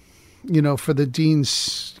 For the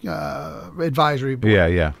dean's advisory board.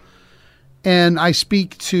 Yeah. And I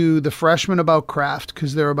speak to the freshmen about craft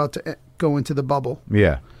because they're about to go into the bubble.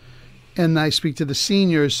 Yeah. And I speak to the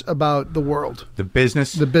seniors about the world, The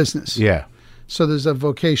business. the business. Yeah. So there's a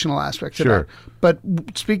vocational aspect to Sure. that. But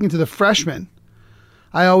speaking to the freshmen,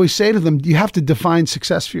 I always say to them, you have to define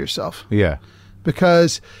success for yourself. Yeah.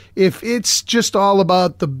 Because if it's just all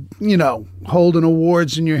about the, holding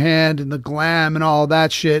awards in your hand and the glam and all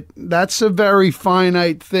that shit, that's a very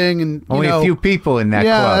finite thing. And Only a few people in that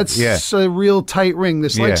club. That's a real tight ring.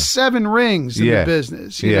 There's Yeah. like 7 rings in Yeah. the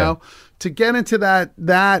business, Yeah. To get into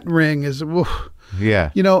that ring is, Yeah.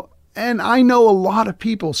 and I know a lot of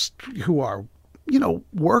people who are,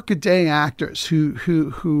 work-a-day actors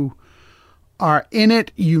who are in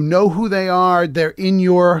it. You know who they are. They're in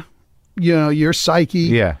your psyche.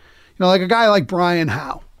 Yeah. Like a guy like Brian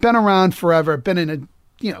Howe, been around forever, been in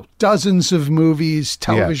dozens of movies,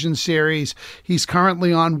 television series. He's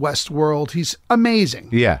currently on Westworld. He's amazing.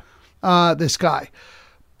 Yeah. This guy.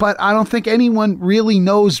 But I don't think anyone really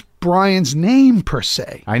knows Brian's name per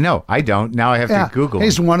se. I know. I don't. Now I have to Google.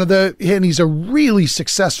 He's and he's a really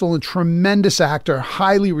successful and tremendous actor,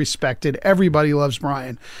 highly respected. Everybody loves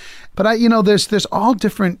Brian. But there's all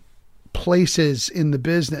different places in the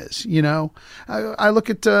business. I look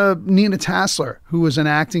at Nina Tassler, who was an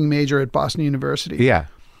acting major at Boston University. Yeah.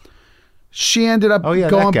 She ended up Oh, yeah,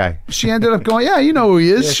 going. that guy. She ended up going. Yeah, you know who he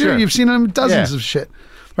is. Yeah, sure, sure. you've seen him in dozens Yeah. of shit,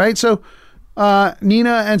 right? So.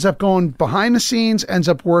 Nina ends up going behind the scenes, ends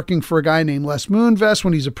up working for a guy named Les Moonves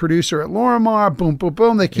when he's a producer at Lorimar. Boom, boom,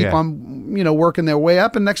 boom. They keep Yeah. on, working their way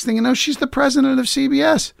up. And next thing you know, she's the president of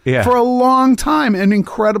CBS Yeah. for a long time and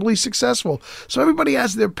incredibly successful. So everybody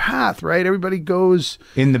has their path, right? Everybody goes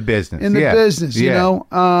In the business. in the Yeah. business, Yeah.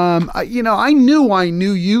 I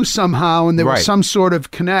knew you somehow, and there was Right. some sort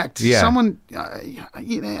of connect. Yeah. Someone,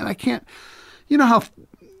 and I can't, how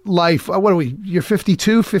life, what are we, you're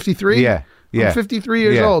 52, 53? Yeah. Yeah. I'm 53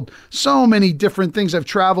 years Yeah. old. So many different things. I've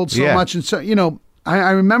traveled so Yeah. much. And so,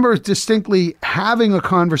 I remember distinctly having a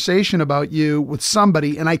conversation about you with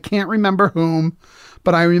somebody, and I can't remember whom,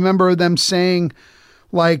 but I remember them saying,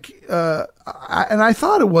 and I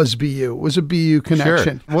thought it was BU. It was a BU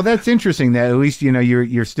connection. Sure. Well, that's interesting that at least,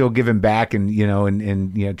 you're still giving back and,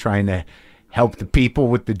 and trying to help the people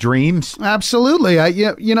with the dreams. Absolutely.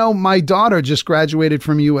 My daughter just graduated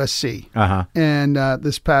from USC. Uh-huh. And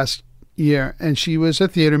this past year, and she was a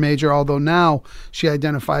theater major, although now she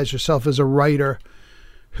identifies herself as a writer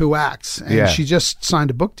who acts. And Yeah. she just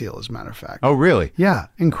signed a book deal, as a matter of fact. Oh, really? Yeah,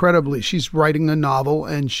 incredibly. She's writing a novel,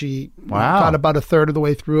 and she Wow. got about a third of the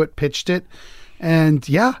way through it, pitched it, and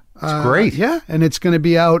it's great. Yeah, and it's going to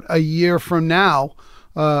be out a year from now,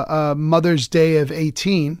 Mother's Day of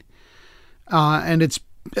 18, and it's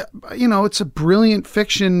it's a brilliant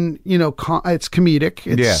fiction. It's comedic.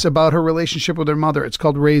 It's about her relationship with her mother. It's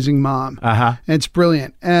called Raising Mom. Uh-huh. And it's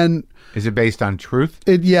brilliant. And Is it based on truth?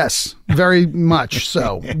 yes, very much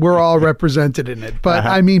so. We're all represented in it. But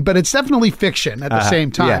but it's definitely fiction at the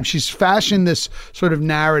same time. Yeah. She's fashioned this sort of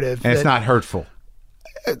narrative. And it's not hurtful.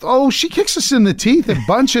 Oh, she kicks us in the teeth a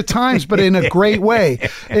bunch of times, but in a great way.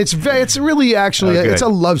 It's really actually Oh, good. it's a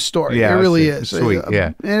love story. Yeah, it really it's is. sweet,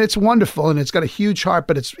 yeah. And it's wonderful, and it's got a huge heart,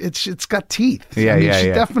 but it's got teeth. Yeah, she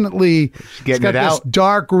yeah. definitely getting got it this out.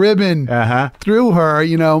 dark ribbon Uh-huh. through her.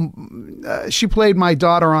 She played my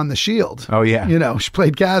daughter on The Shield. Oh, yeah. She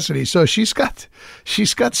played Cassidy, so she's got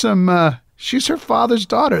some. She's her father's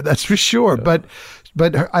daughter, that's for sure. But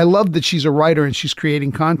I love that she's a writer and she's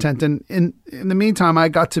creating content. And in the meantime, I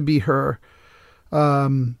got to be her, her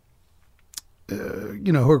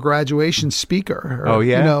graduation speaker. Oh,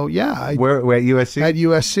 yeah? Yeah. Where at USC? At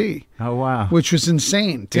USC, Oh, wow. which was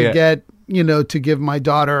insane to Yeah. get, to give my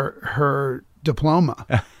daughter her diploma.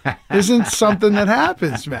 Isn't something that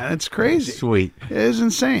happens, man. It's crazy. Sweet. It is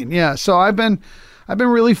insane. Yeah. So I've been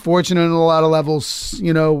really fortunate in a lot of levels.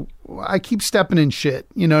 I keep stepping in shit.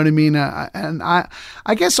 You know what I mean? And I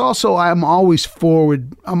guess also I'm always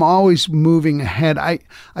forward. I'm always moving ahead. I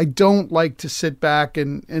don't like to sit back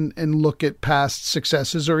and look at past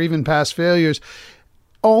successes or even past failures,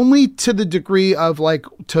 only to the degree of like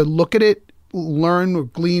to look at it, learn or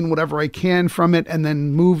glean whatever I can from it, and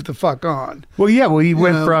then move the fuck on. Well, yeah. Well, he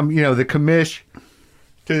went from the commish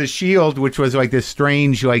to the Shield, which was like this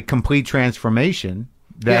strange, like complete transformation.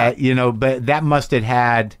 That but that must have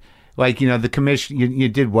had like the commission. You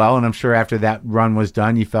did well, and I'm sure after that run was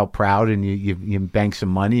done, you felt proud, and you banked some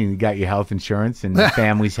money, and you got your health insurance, and the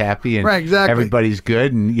family's happy, and right, exactly. Everybody's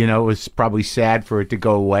good, and it was probably sad for it to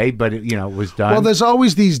go away, but it was done. Well, there's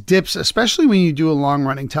always these dips, especially when you do a long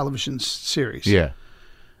running television series. Yeah.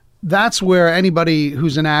 That's where anybody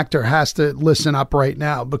who's an actor has to listen up right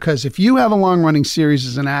now, because if you have a long running series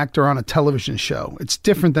as an actor on a television show, it's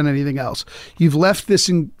different than anything else. You've left this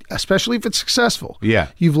especially if it's successful. Yeah.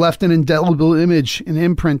 You've left an indelible image, an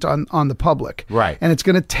imprint on the public. Right. And it's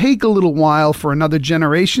going to take a little while for another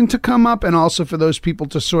generation to come up, and also for those people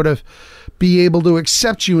to sort of be able to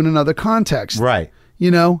accept you in another context. Right.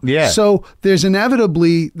 Yeah. So there's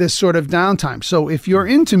inevitably this sort of downtime. So if you're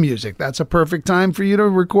into music, that's a perfect time for you to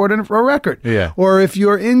record a record. Yeah. Or if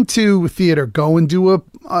you're into theater, go and do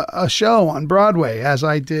a show on Broadway, as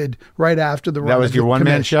I did right after the run. That was your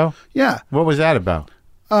one-man show? Yeah. What was that about?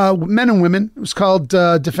 Men and Women. It was called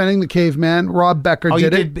Defending the Caveman. Rob Becker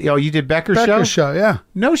did it. You did Becker's show? Becker's show, yeah.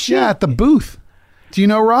 No shit. Yeah, at the booth. Do you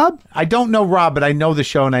know Rob? I don't know Rob, but I know the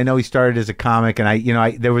show, and I know he started as a comic.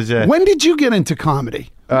 And there was a. When did you get into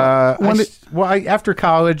comedy? After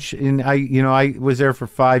college, and I was there for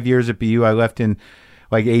 5 years at BU. I left in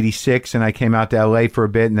like '86, and I came out to LA for a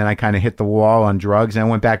bit, and then I kind of hit the wall on drugs, and I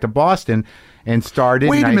went back to Boston and started.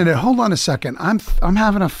 Wait a minute, hold on a second. I'm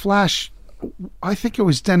having a flash. I think it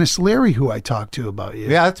was Dennis Leary who I talked to about you.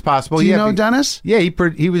 Yeah, that's possible. Do you know Dennis? Yeah,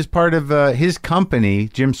 he was part of his company,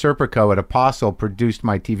 Jim Serpico at Apostle, produced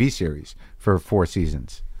my TV series for 4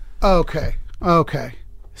 seasons. Okay.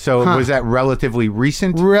 So was that relatively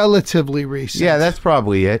recent? Relatively recent. Yeah, that's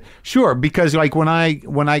probably it. Sure, because like when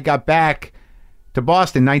I got back to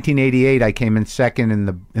Boston, 1988, I came in second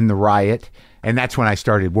in the riot. And that's when I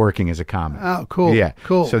started working as a comic. Oh, cool. Yeah.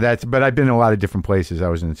 Cool. So but I've been in a lot of different places. I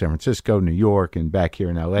was in San Francisco, New York, and back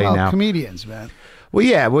here in LA now. Comedians, man. Well,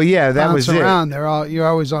 yeah, that was around. it. You're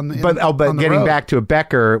always on the. But getting road. back to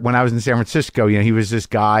Becker, when I was in San Francisco, he was this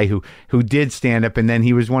guy who did stand up, and then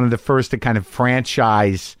he was one of the first to kind of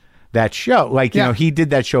franchise that show. Like he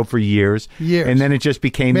did that show for years, and then it just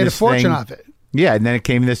became made this a fortune thing. off it. Yeah, and then it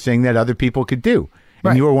came this thing that other people could do. And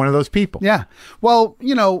right. You were one of those people. Yeah. Well,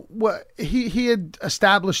 he had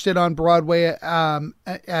established it on Broadway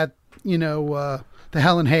at the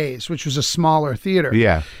Helen Hayes, which was a smaller theater.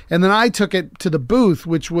 Yeah. And then I took it to the Booth,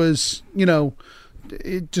 which was,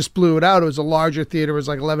 it just blew it out. It was a larger theater. It was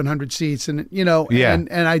like 1,100 seats. And,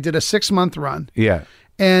 and I did a 6-month run. Yeah.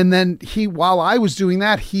 And then while I was doing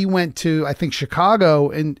that, he went to, I think, Chicago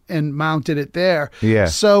and mounted it there. Yeah.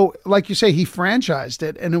 So, like you say, he franchised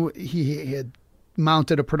it, and he had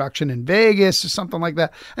mounted a production in Vegas or something like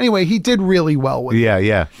that. Anyway, he did really well with it.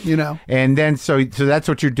 Yeah. And then so that's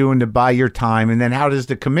what you're doing to buy your time. And then how does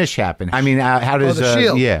the commish happen? I mean, how does the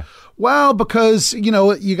Shield? Yeah. Well, because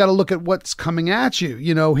you got to look at what's coming at you.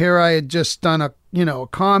 Here I had just done a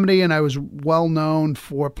comedy, and I was well known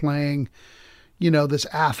for playing this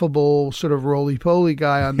affable sort of roly-poly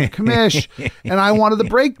guy on the commish, and I wanted to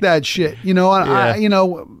break that shit.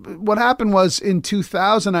 What happened was in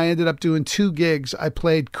 2000, I ended up doing 2 gigs. I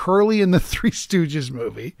played Curly in the Three Stooges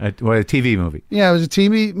movie. A TV movie. Yeah, it was a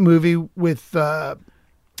TV movie with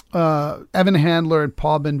Evan Handler and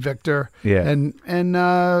Paul Ben Victor. Yeah. And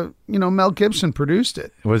Mel Gibson produced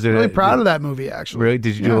it. Was it really proud of that movie, actually. Really?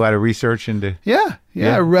 Did you do a lot of research into? Yeah.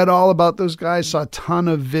 I read all about those guys. Saw a ton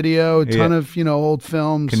of video, a ton of old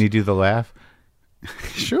films. Can you do the laugh?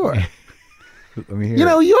 Sure. Let me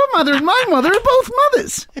hear. Your mother and my mother are both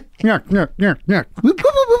mothers. Yeah.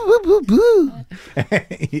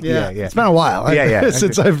 It's been a while. Yeah.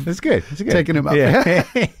 Since I've It's good. taken him up. Yeah.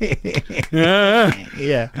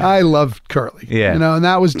 Yeah. I loved Curly. Yeah. And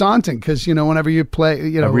that was daunting because whenever you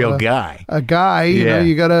play, a real guy,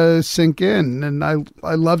 you got to sink in, and I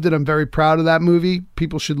loved it. I'm very proud of that movie.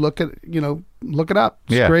 People should look it up.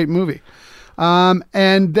 It's a great movie.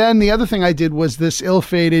 And then the other thing I did was this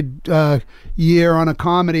ill-fated year on a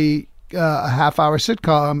comedy, a half-hour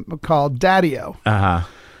sitcom called Daddy-O. Uh-huh.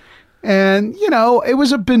 And, it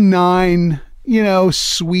was a benign,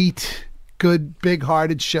 sweet, good,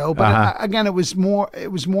 big-hearted show. But again, it was more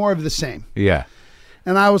of the same. Yeah.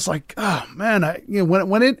 And I was like, oh, man,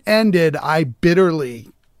 when it ended, I bitterly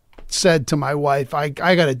said to my wife, I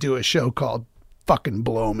got to do a show called Fucking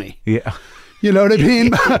Blow Me. Yeah. You know what I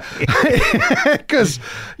mean? Because,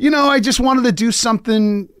 I just wanted to do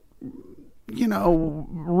something,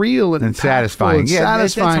 real and satisfying. And yeah,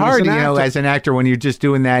 satisfying. It's hard, as as an actor when you're just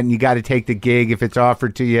doing that and you got to take the gig if it's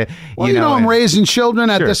offered to you. Well, I'm raising children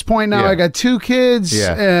at this point now. Yeah. I got 2 kids,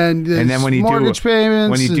 and then when you mortgage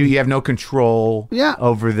payments. You have no control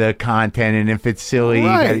over the content, and if it's silly,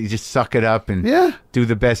 you just suck it up and do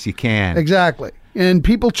the best you can. Exactly. And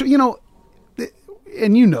people,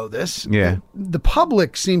 and this, the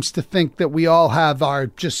public seems to think that we all have our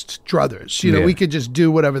just druthers. We could just do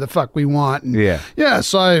whatever the fuck we want. And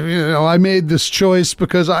so I made this choice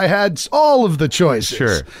because I had all of the choices.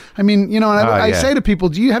 Sure. I mean, I say to people,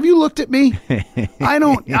 have you looked at me?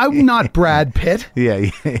 I'm not Brad Pitt.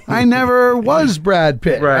 I never was Brad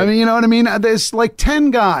Pitt. Right. I mean, you know what I mean? There's like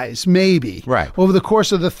 10 guys, maybe, over the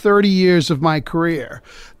course of the 30 years of my career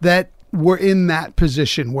that were in that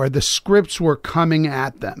position where the scripts were coming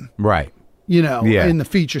at them. Right. In the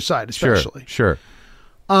feature side especially. Sure.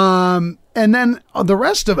 And then the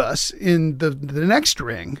rest of us in the next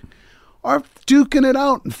ring are duking it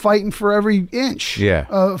out and fighting for every inch.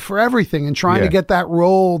 For everything and trying to get that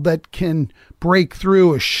role that can break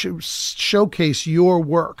through or showcase your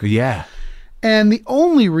work. Yeah. And the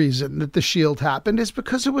only reason that the Shield happened is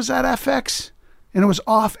because it was at FX. And it was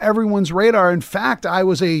off everyone's radar. In fact, I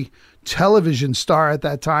was a television star at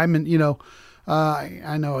that time. And,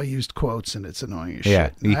 I know I used quotes and it's annoying as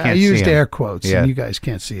shit. You can't I see used them. air quotes and you guys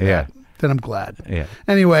can't see that. Then I'm glad. Yeah.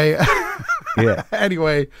 Anyway.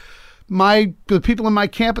 Anyway, the people in my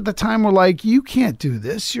camp at the time were like, you can't do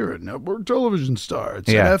this. You're a network television star. It's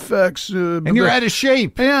an FX. And you're out of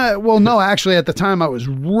shape. Yeah. Well, no, actually at the time I was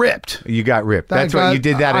ripped. You got ripped. That's what you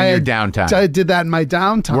did that in your downtime. I did that in my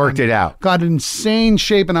downtime. Worked it out. Got in insane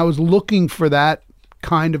shape and I was looking for that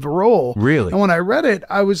kind of a role. Really? And when I read it,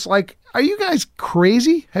 I was like, are you guys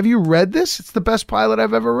crazy? Have you read this? It's the best pilot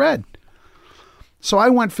I've ever read. So I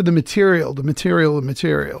went for the material,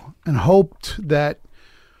 and hoped that,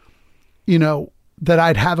 that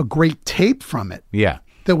I'd have a great tape from it. Yeah.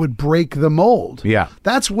 That would break the mold. Yeah.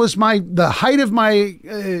 That was the height of my,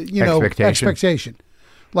 expectation.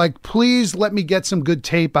 Like, please let me get some good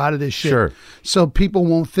tape out of this shit. Sure. So people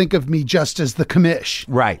won't think of me just as the commish.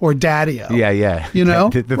 Right. Or Daddy-O. Yeah.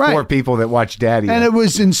 The right. 4 people that watch Daddy-O. And it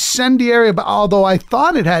was incendiary, but although I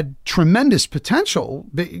thought it had tremendous potential,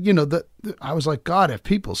 but, I was like, God, if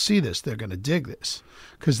people see this, they're going to dig this.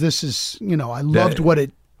 Because this is, I loved what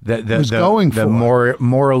it was going for. The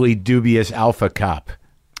morally dubious alpha cop.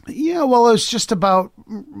 Yeah, well, it's just about,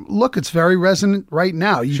 look, it's very resonant right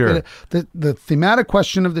now. Sure. The thematic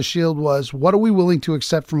question of The Shield was, what are we willing to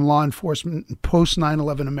accept from law enforcement in post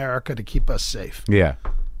 9/11 America to keep us safe? Yeah.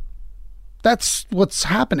 That's what's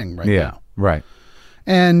happening right now. Right.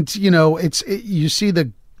 And, you see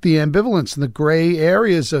the ambivalence and the gray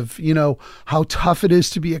areas of, how tough it is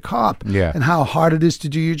to be a cop. Yeah. And how hard it is to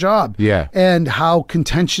do your job. Yeah. And how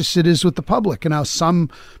contentious it is with the public and how some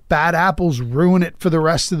bad apples ruin it for the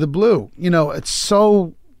rest of the blue.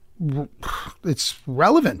 It's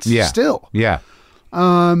relevant still. Yeah.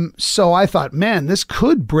 So I thought, man, this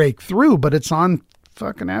could break through, but it's on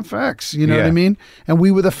fucking FX. You know what I mean? And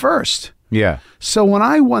we were the first. Yeah. So when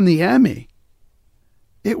I won the Emmy,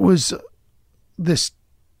 it was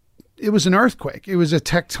an earthquake. It was a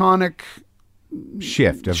tectonic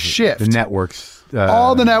shift. The networks.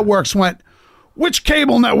 All the networks went, which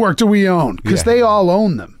cable network do we own? Because they all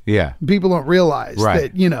own them. Yeah. People don't realize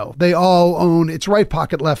that, they all own, it's right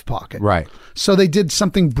pocket, left pocket. Right. So they did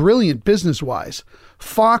something brilliant business-wise.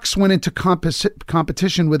 Fox went into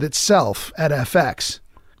competition with itself at FX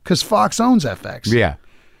because Fox owns FX. Yeah.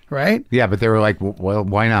 Right? Yeah, but they were like, well,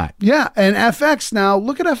 why not? Yeah, and FX now,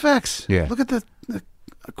 look at FX. Yeah. Look at the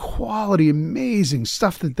quality, amazing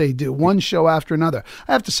stuff that they do, one show after another.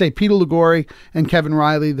 I have to say, Peter Liguori and Kevin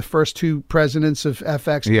Riley, the first 2 presidents of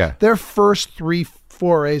FX, their first 3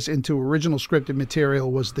 forays into original scripted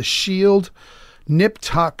material was The Shield, Nip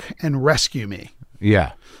Tuck, and Rescue Me.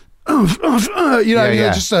 Yeah.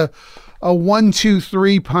 Just a 1, 2,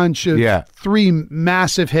 3 punch of 3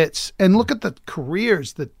 massive hits. And look at the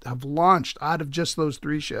careers that have launched out of just those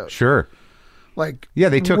 3 shows. Sure. Like,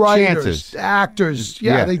 they took writers, chances. Actors,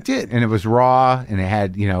 they did. And it was raw, and it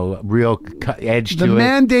had, real edge to it. The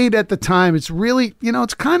mandate at the time, it's really,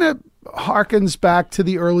 it's kind of harkens back to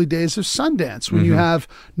the early days of Sundance when you have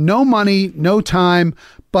no money, no time,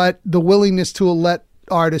 but the willingness to let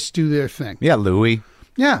artists do their thing. Yeah, Louis.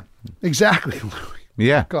 Yeah, exactly.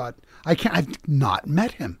 Yeah. God, I've not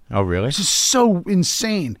met him. Oh, really? This is so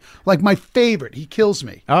insane. Like my favorite. He kills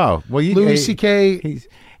me. Oh, well, Louis C.K.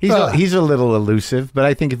 He's a little elusive, but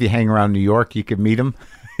I think if you hang around New York, you could meet him.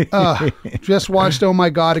 Just watched Oh My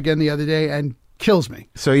God again the other day and kills me.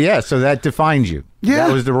 So that defines you. Yeah.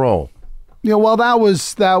 That was the role. Well, that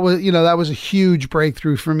was a huge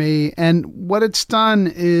breakthrough for me. And what it's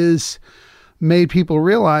done is made people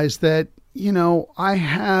realize that, I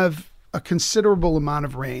have a considerable amount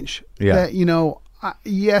of range. Yeah. That,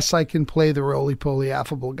 yes, I can play the roly-poly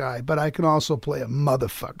affable guy, but I can also play a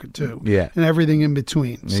motherfucker too. Yeah. And everything in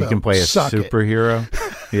between. And you can play a superhero.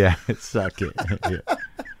 Yeah, suck it. Yeah.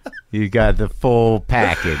 You got the full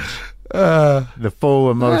package. The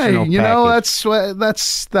full emotional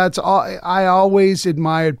package. That's all. I always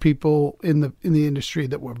admired people in the industry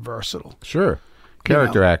that were versatile. Sure.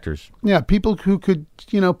 Character actors. Yeah, people who could,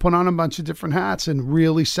 put on a bunch of different hats and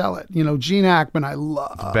really sell it. Gene Hackman, I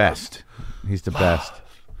love. The best. He's the best.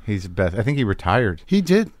 He's the best. I think he retired. He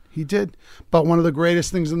did. But one of the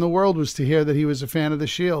greatest things in the world was to hear that he was a fan of The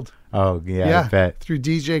Shield. Oh, yeah, I bet. Through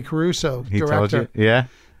DJ Caruso, He director. told you? Yeah?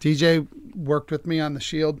 DJ worked with me on The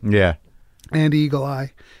Shield. Yeah. And Eagle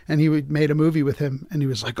Eye, and he made a movie with him, and he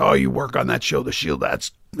was like, "Oh, you work on that show, The Shield?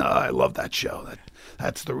 I love that show.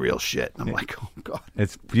 That's the real shit." And I'm like, "Oh God,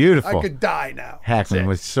 it's beautiful." I could die now." Hackman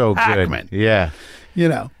was so Hackman. good. Yeah,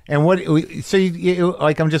 And so you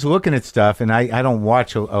like I'm just looking at stuff, and I don't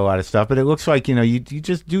watch a lot of stuff, but it looks like you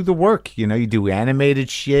just do the work. You do animated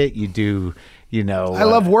shit. You do I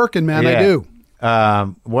love working, man. Yeah. I do.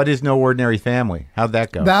 What is No Ordinary Family? How'd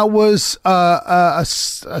that go? That was a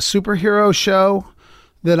superhero show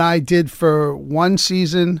that I did for one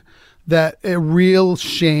season. That a real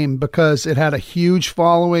shame because it had a huge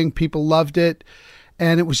following. People loved it.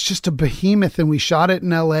 And it was just a behemoth. And we shot it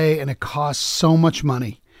in L.A. and it cost so much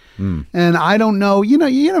money. And I don't know, you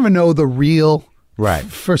never know the real right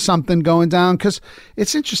for something going down. Because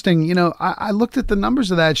it's interesting. I looked at the numbers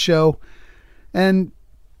of that show and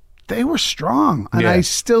they were strong. And I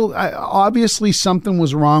obviously something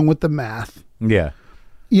was wrong with the math. Yeah.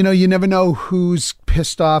 You never know who's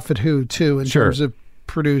pissed off at who, too, in terms of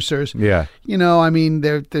producers. Yeah.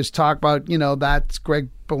 There's talk about, that's Greg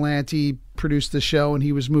Berlanti produced the show and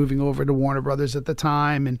he was moving over to Warner Brothers at the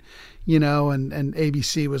time. And, and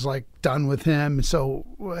ABC was like done with him. So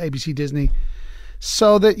ABC Disney.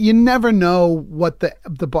 So that you never know what the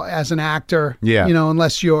as an actor,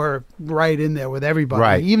 unless you're right in there with everybody.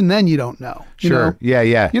 Right. Even then, you don't know. Sure.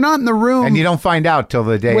 Yeah. You're not in the room, and you don't find out till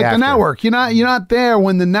the day with after. the network. You're not there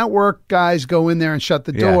when the network guys go in there and shut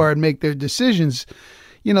the door and make their decisions.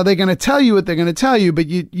 They're going to tell you what they're going to tell you, but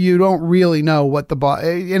you don't really know what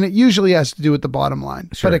and it usually has to do with the bottom line.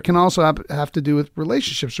 Sure. But it can also have to do with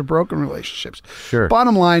relationships or broken relationships. Sure.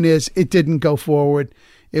 Bottom line is it didn't go forward.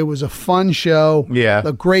 It was a fun show. Yeah.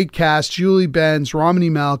 A great cast. Julie Benz, Romany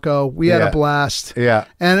Malco. We had a blast. Yeah.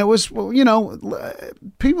 And it was,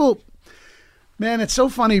 people, man, it's so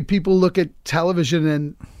funny. People look at television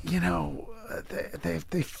and,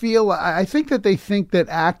 they feel, I think that they think that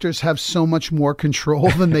actors have so much more control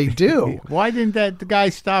than they do. Why didn't the guy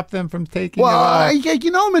stop them from taking Well,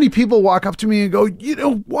 many people walk up to me and go,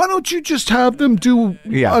 why don't you just have them do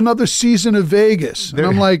another season of Vegas? And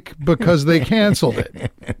I'm like, because they canceled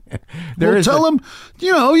it. Tell them,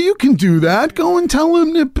 you can do that. Go and tell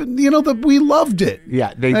them that, that we loved it.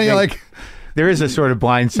 Yeah. There is a sort of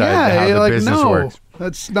blind side to how the business works.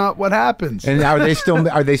 That's not what happens. And are they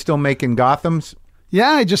still making Gothams? Yeah,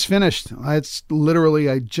 I just finished. I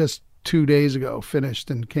just 2 days ago finished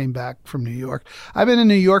and came back from New York. I've been in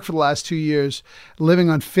New York for the last 2 years, living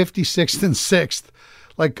on 56th and 6th,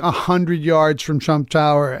 like 100 yards from Trump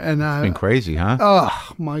Tower. And it's been crazy, huh?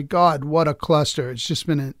 Oh my God, what a cluster. It's just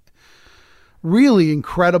been really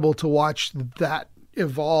incredible to watch that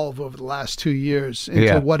evolve over the last 2 years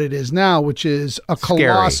into what it is now, which is a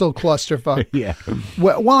colossal clusterfuck. Yeah.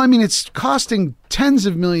 Well, it's costing tens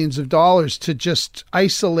of millions of dollars to just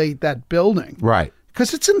isolate that building. Right.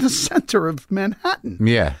 Because it's in the center of Manhattan.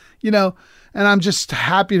 Yeah. And I'm just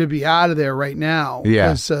happy to be out of there right now.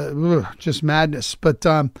 Yeah. It's just madness. But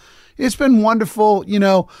it's been wonderful.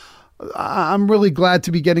 I'm really glad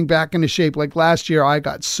to be getting back into shape. Like last year, I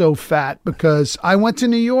got so fat because I went to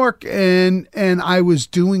New York and I was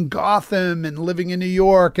doing Gotham and living in New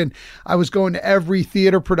York, and I was going to every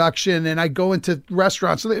theater production, and I go into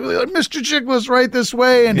restaurants. And they were like, Mr. Chickless, right this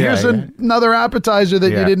way, and here's another appetizer that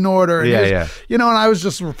you didn't order. And you know, and I was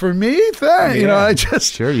just, for me, you know, I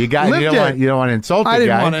just you don't want to insult the guy. I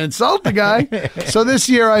didn't want to insult the guy. So this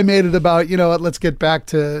year I made it about, you know what, let's get back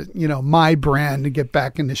to, you know, my brand and get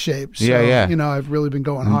back into shape. So, you know, I've really been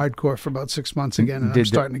going hardcore for about 6 months again, and I'm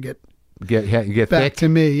starting to get thick, back to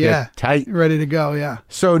me. get tight, ready to go. Yeah.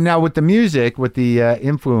 So now with the music, with the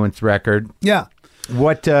Influence record,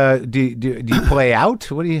 what do you play out?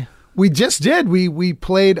 What do you? We just did. We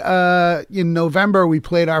played in November. We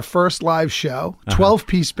played our first live show,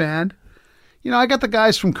 12-piece band. You know, I got the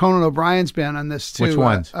guys from Conan O'Brien's band on this too. Which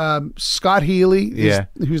ones? Scott Healy,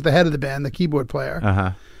 who's the head of the band, the keyboard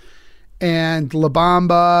player. And La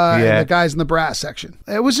Bamba and the guys in the brass section.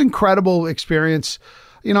 It was an incredible experience.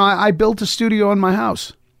 You know, I built a studio in my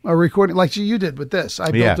house, a recording like you did with this.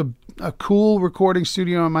 I built a cool recording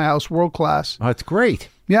studio in my house, world class. Oh, that's great.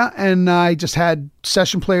 Yeah, and I just had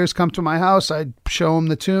session players come to my house. I'd show them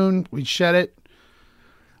the tune. We'd shed it.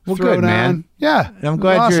 Well, good, man. Yeah. I'm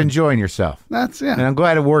glad you're enjoying yourself. And I'm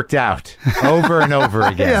glad it worked out over and over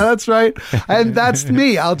again. Yeah, that's right. And that's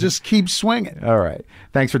me. I'll just keep swinging. All right.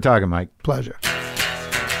 Thanks for talking, Mike. Pleasure.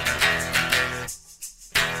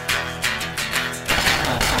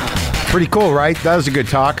 Pretty cool, right? That was a good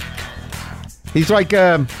talk. He's like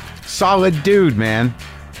a solid dude, man.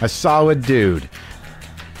 A solid dude.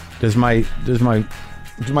 Does my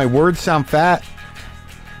words sound fat?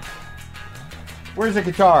 Where's the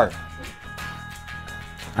guitar?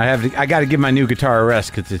 I got to give my new guitar a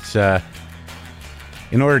rest because it's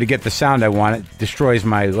in order to get the sound I want, it destroys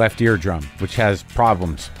my left eardrum, which has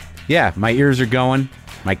problems. Yeah, my ears are going.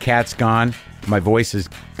 My cat's gone. My voice has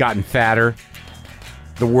gotten fatter.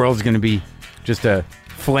 The world's going to be just a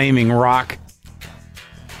flaming rock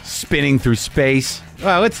spinning through space.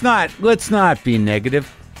 Well, let's not be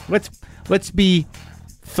negative. Let's be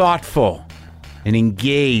thoughtful and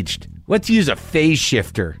engaged. Let's use a phase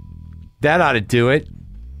shifter. That ought to do it.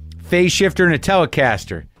 Phase shifter and a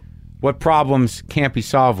Telecaster. What problems can't be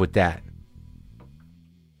solved with that?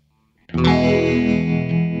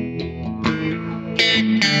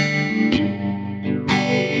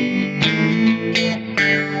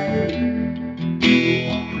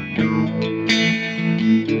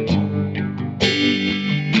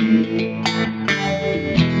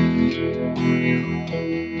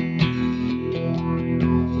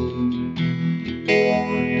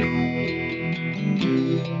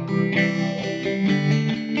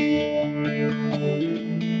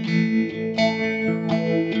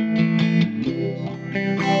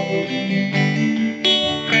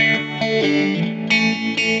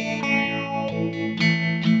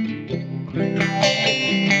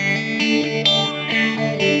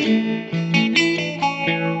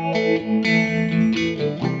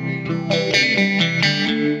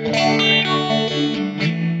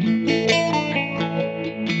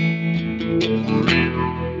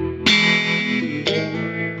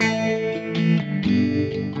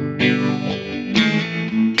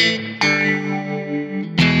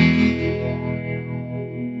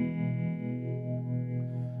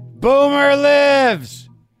 Boomer lives!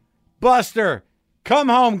 Buster, come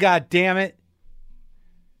home, goddammit.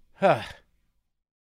 Huh.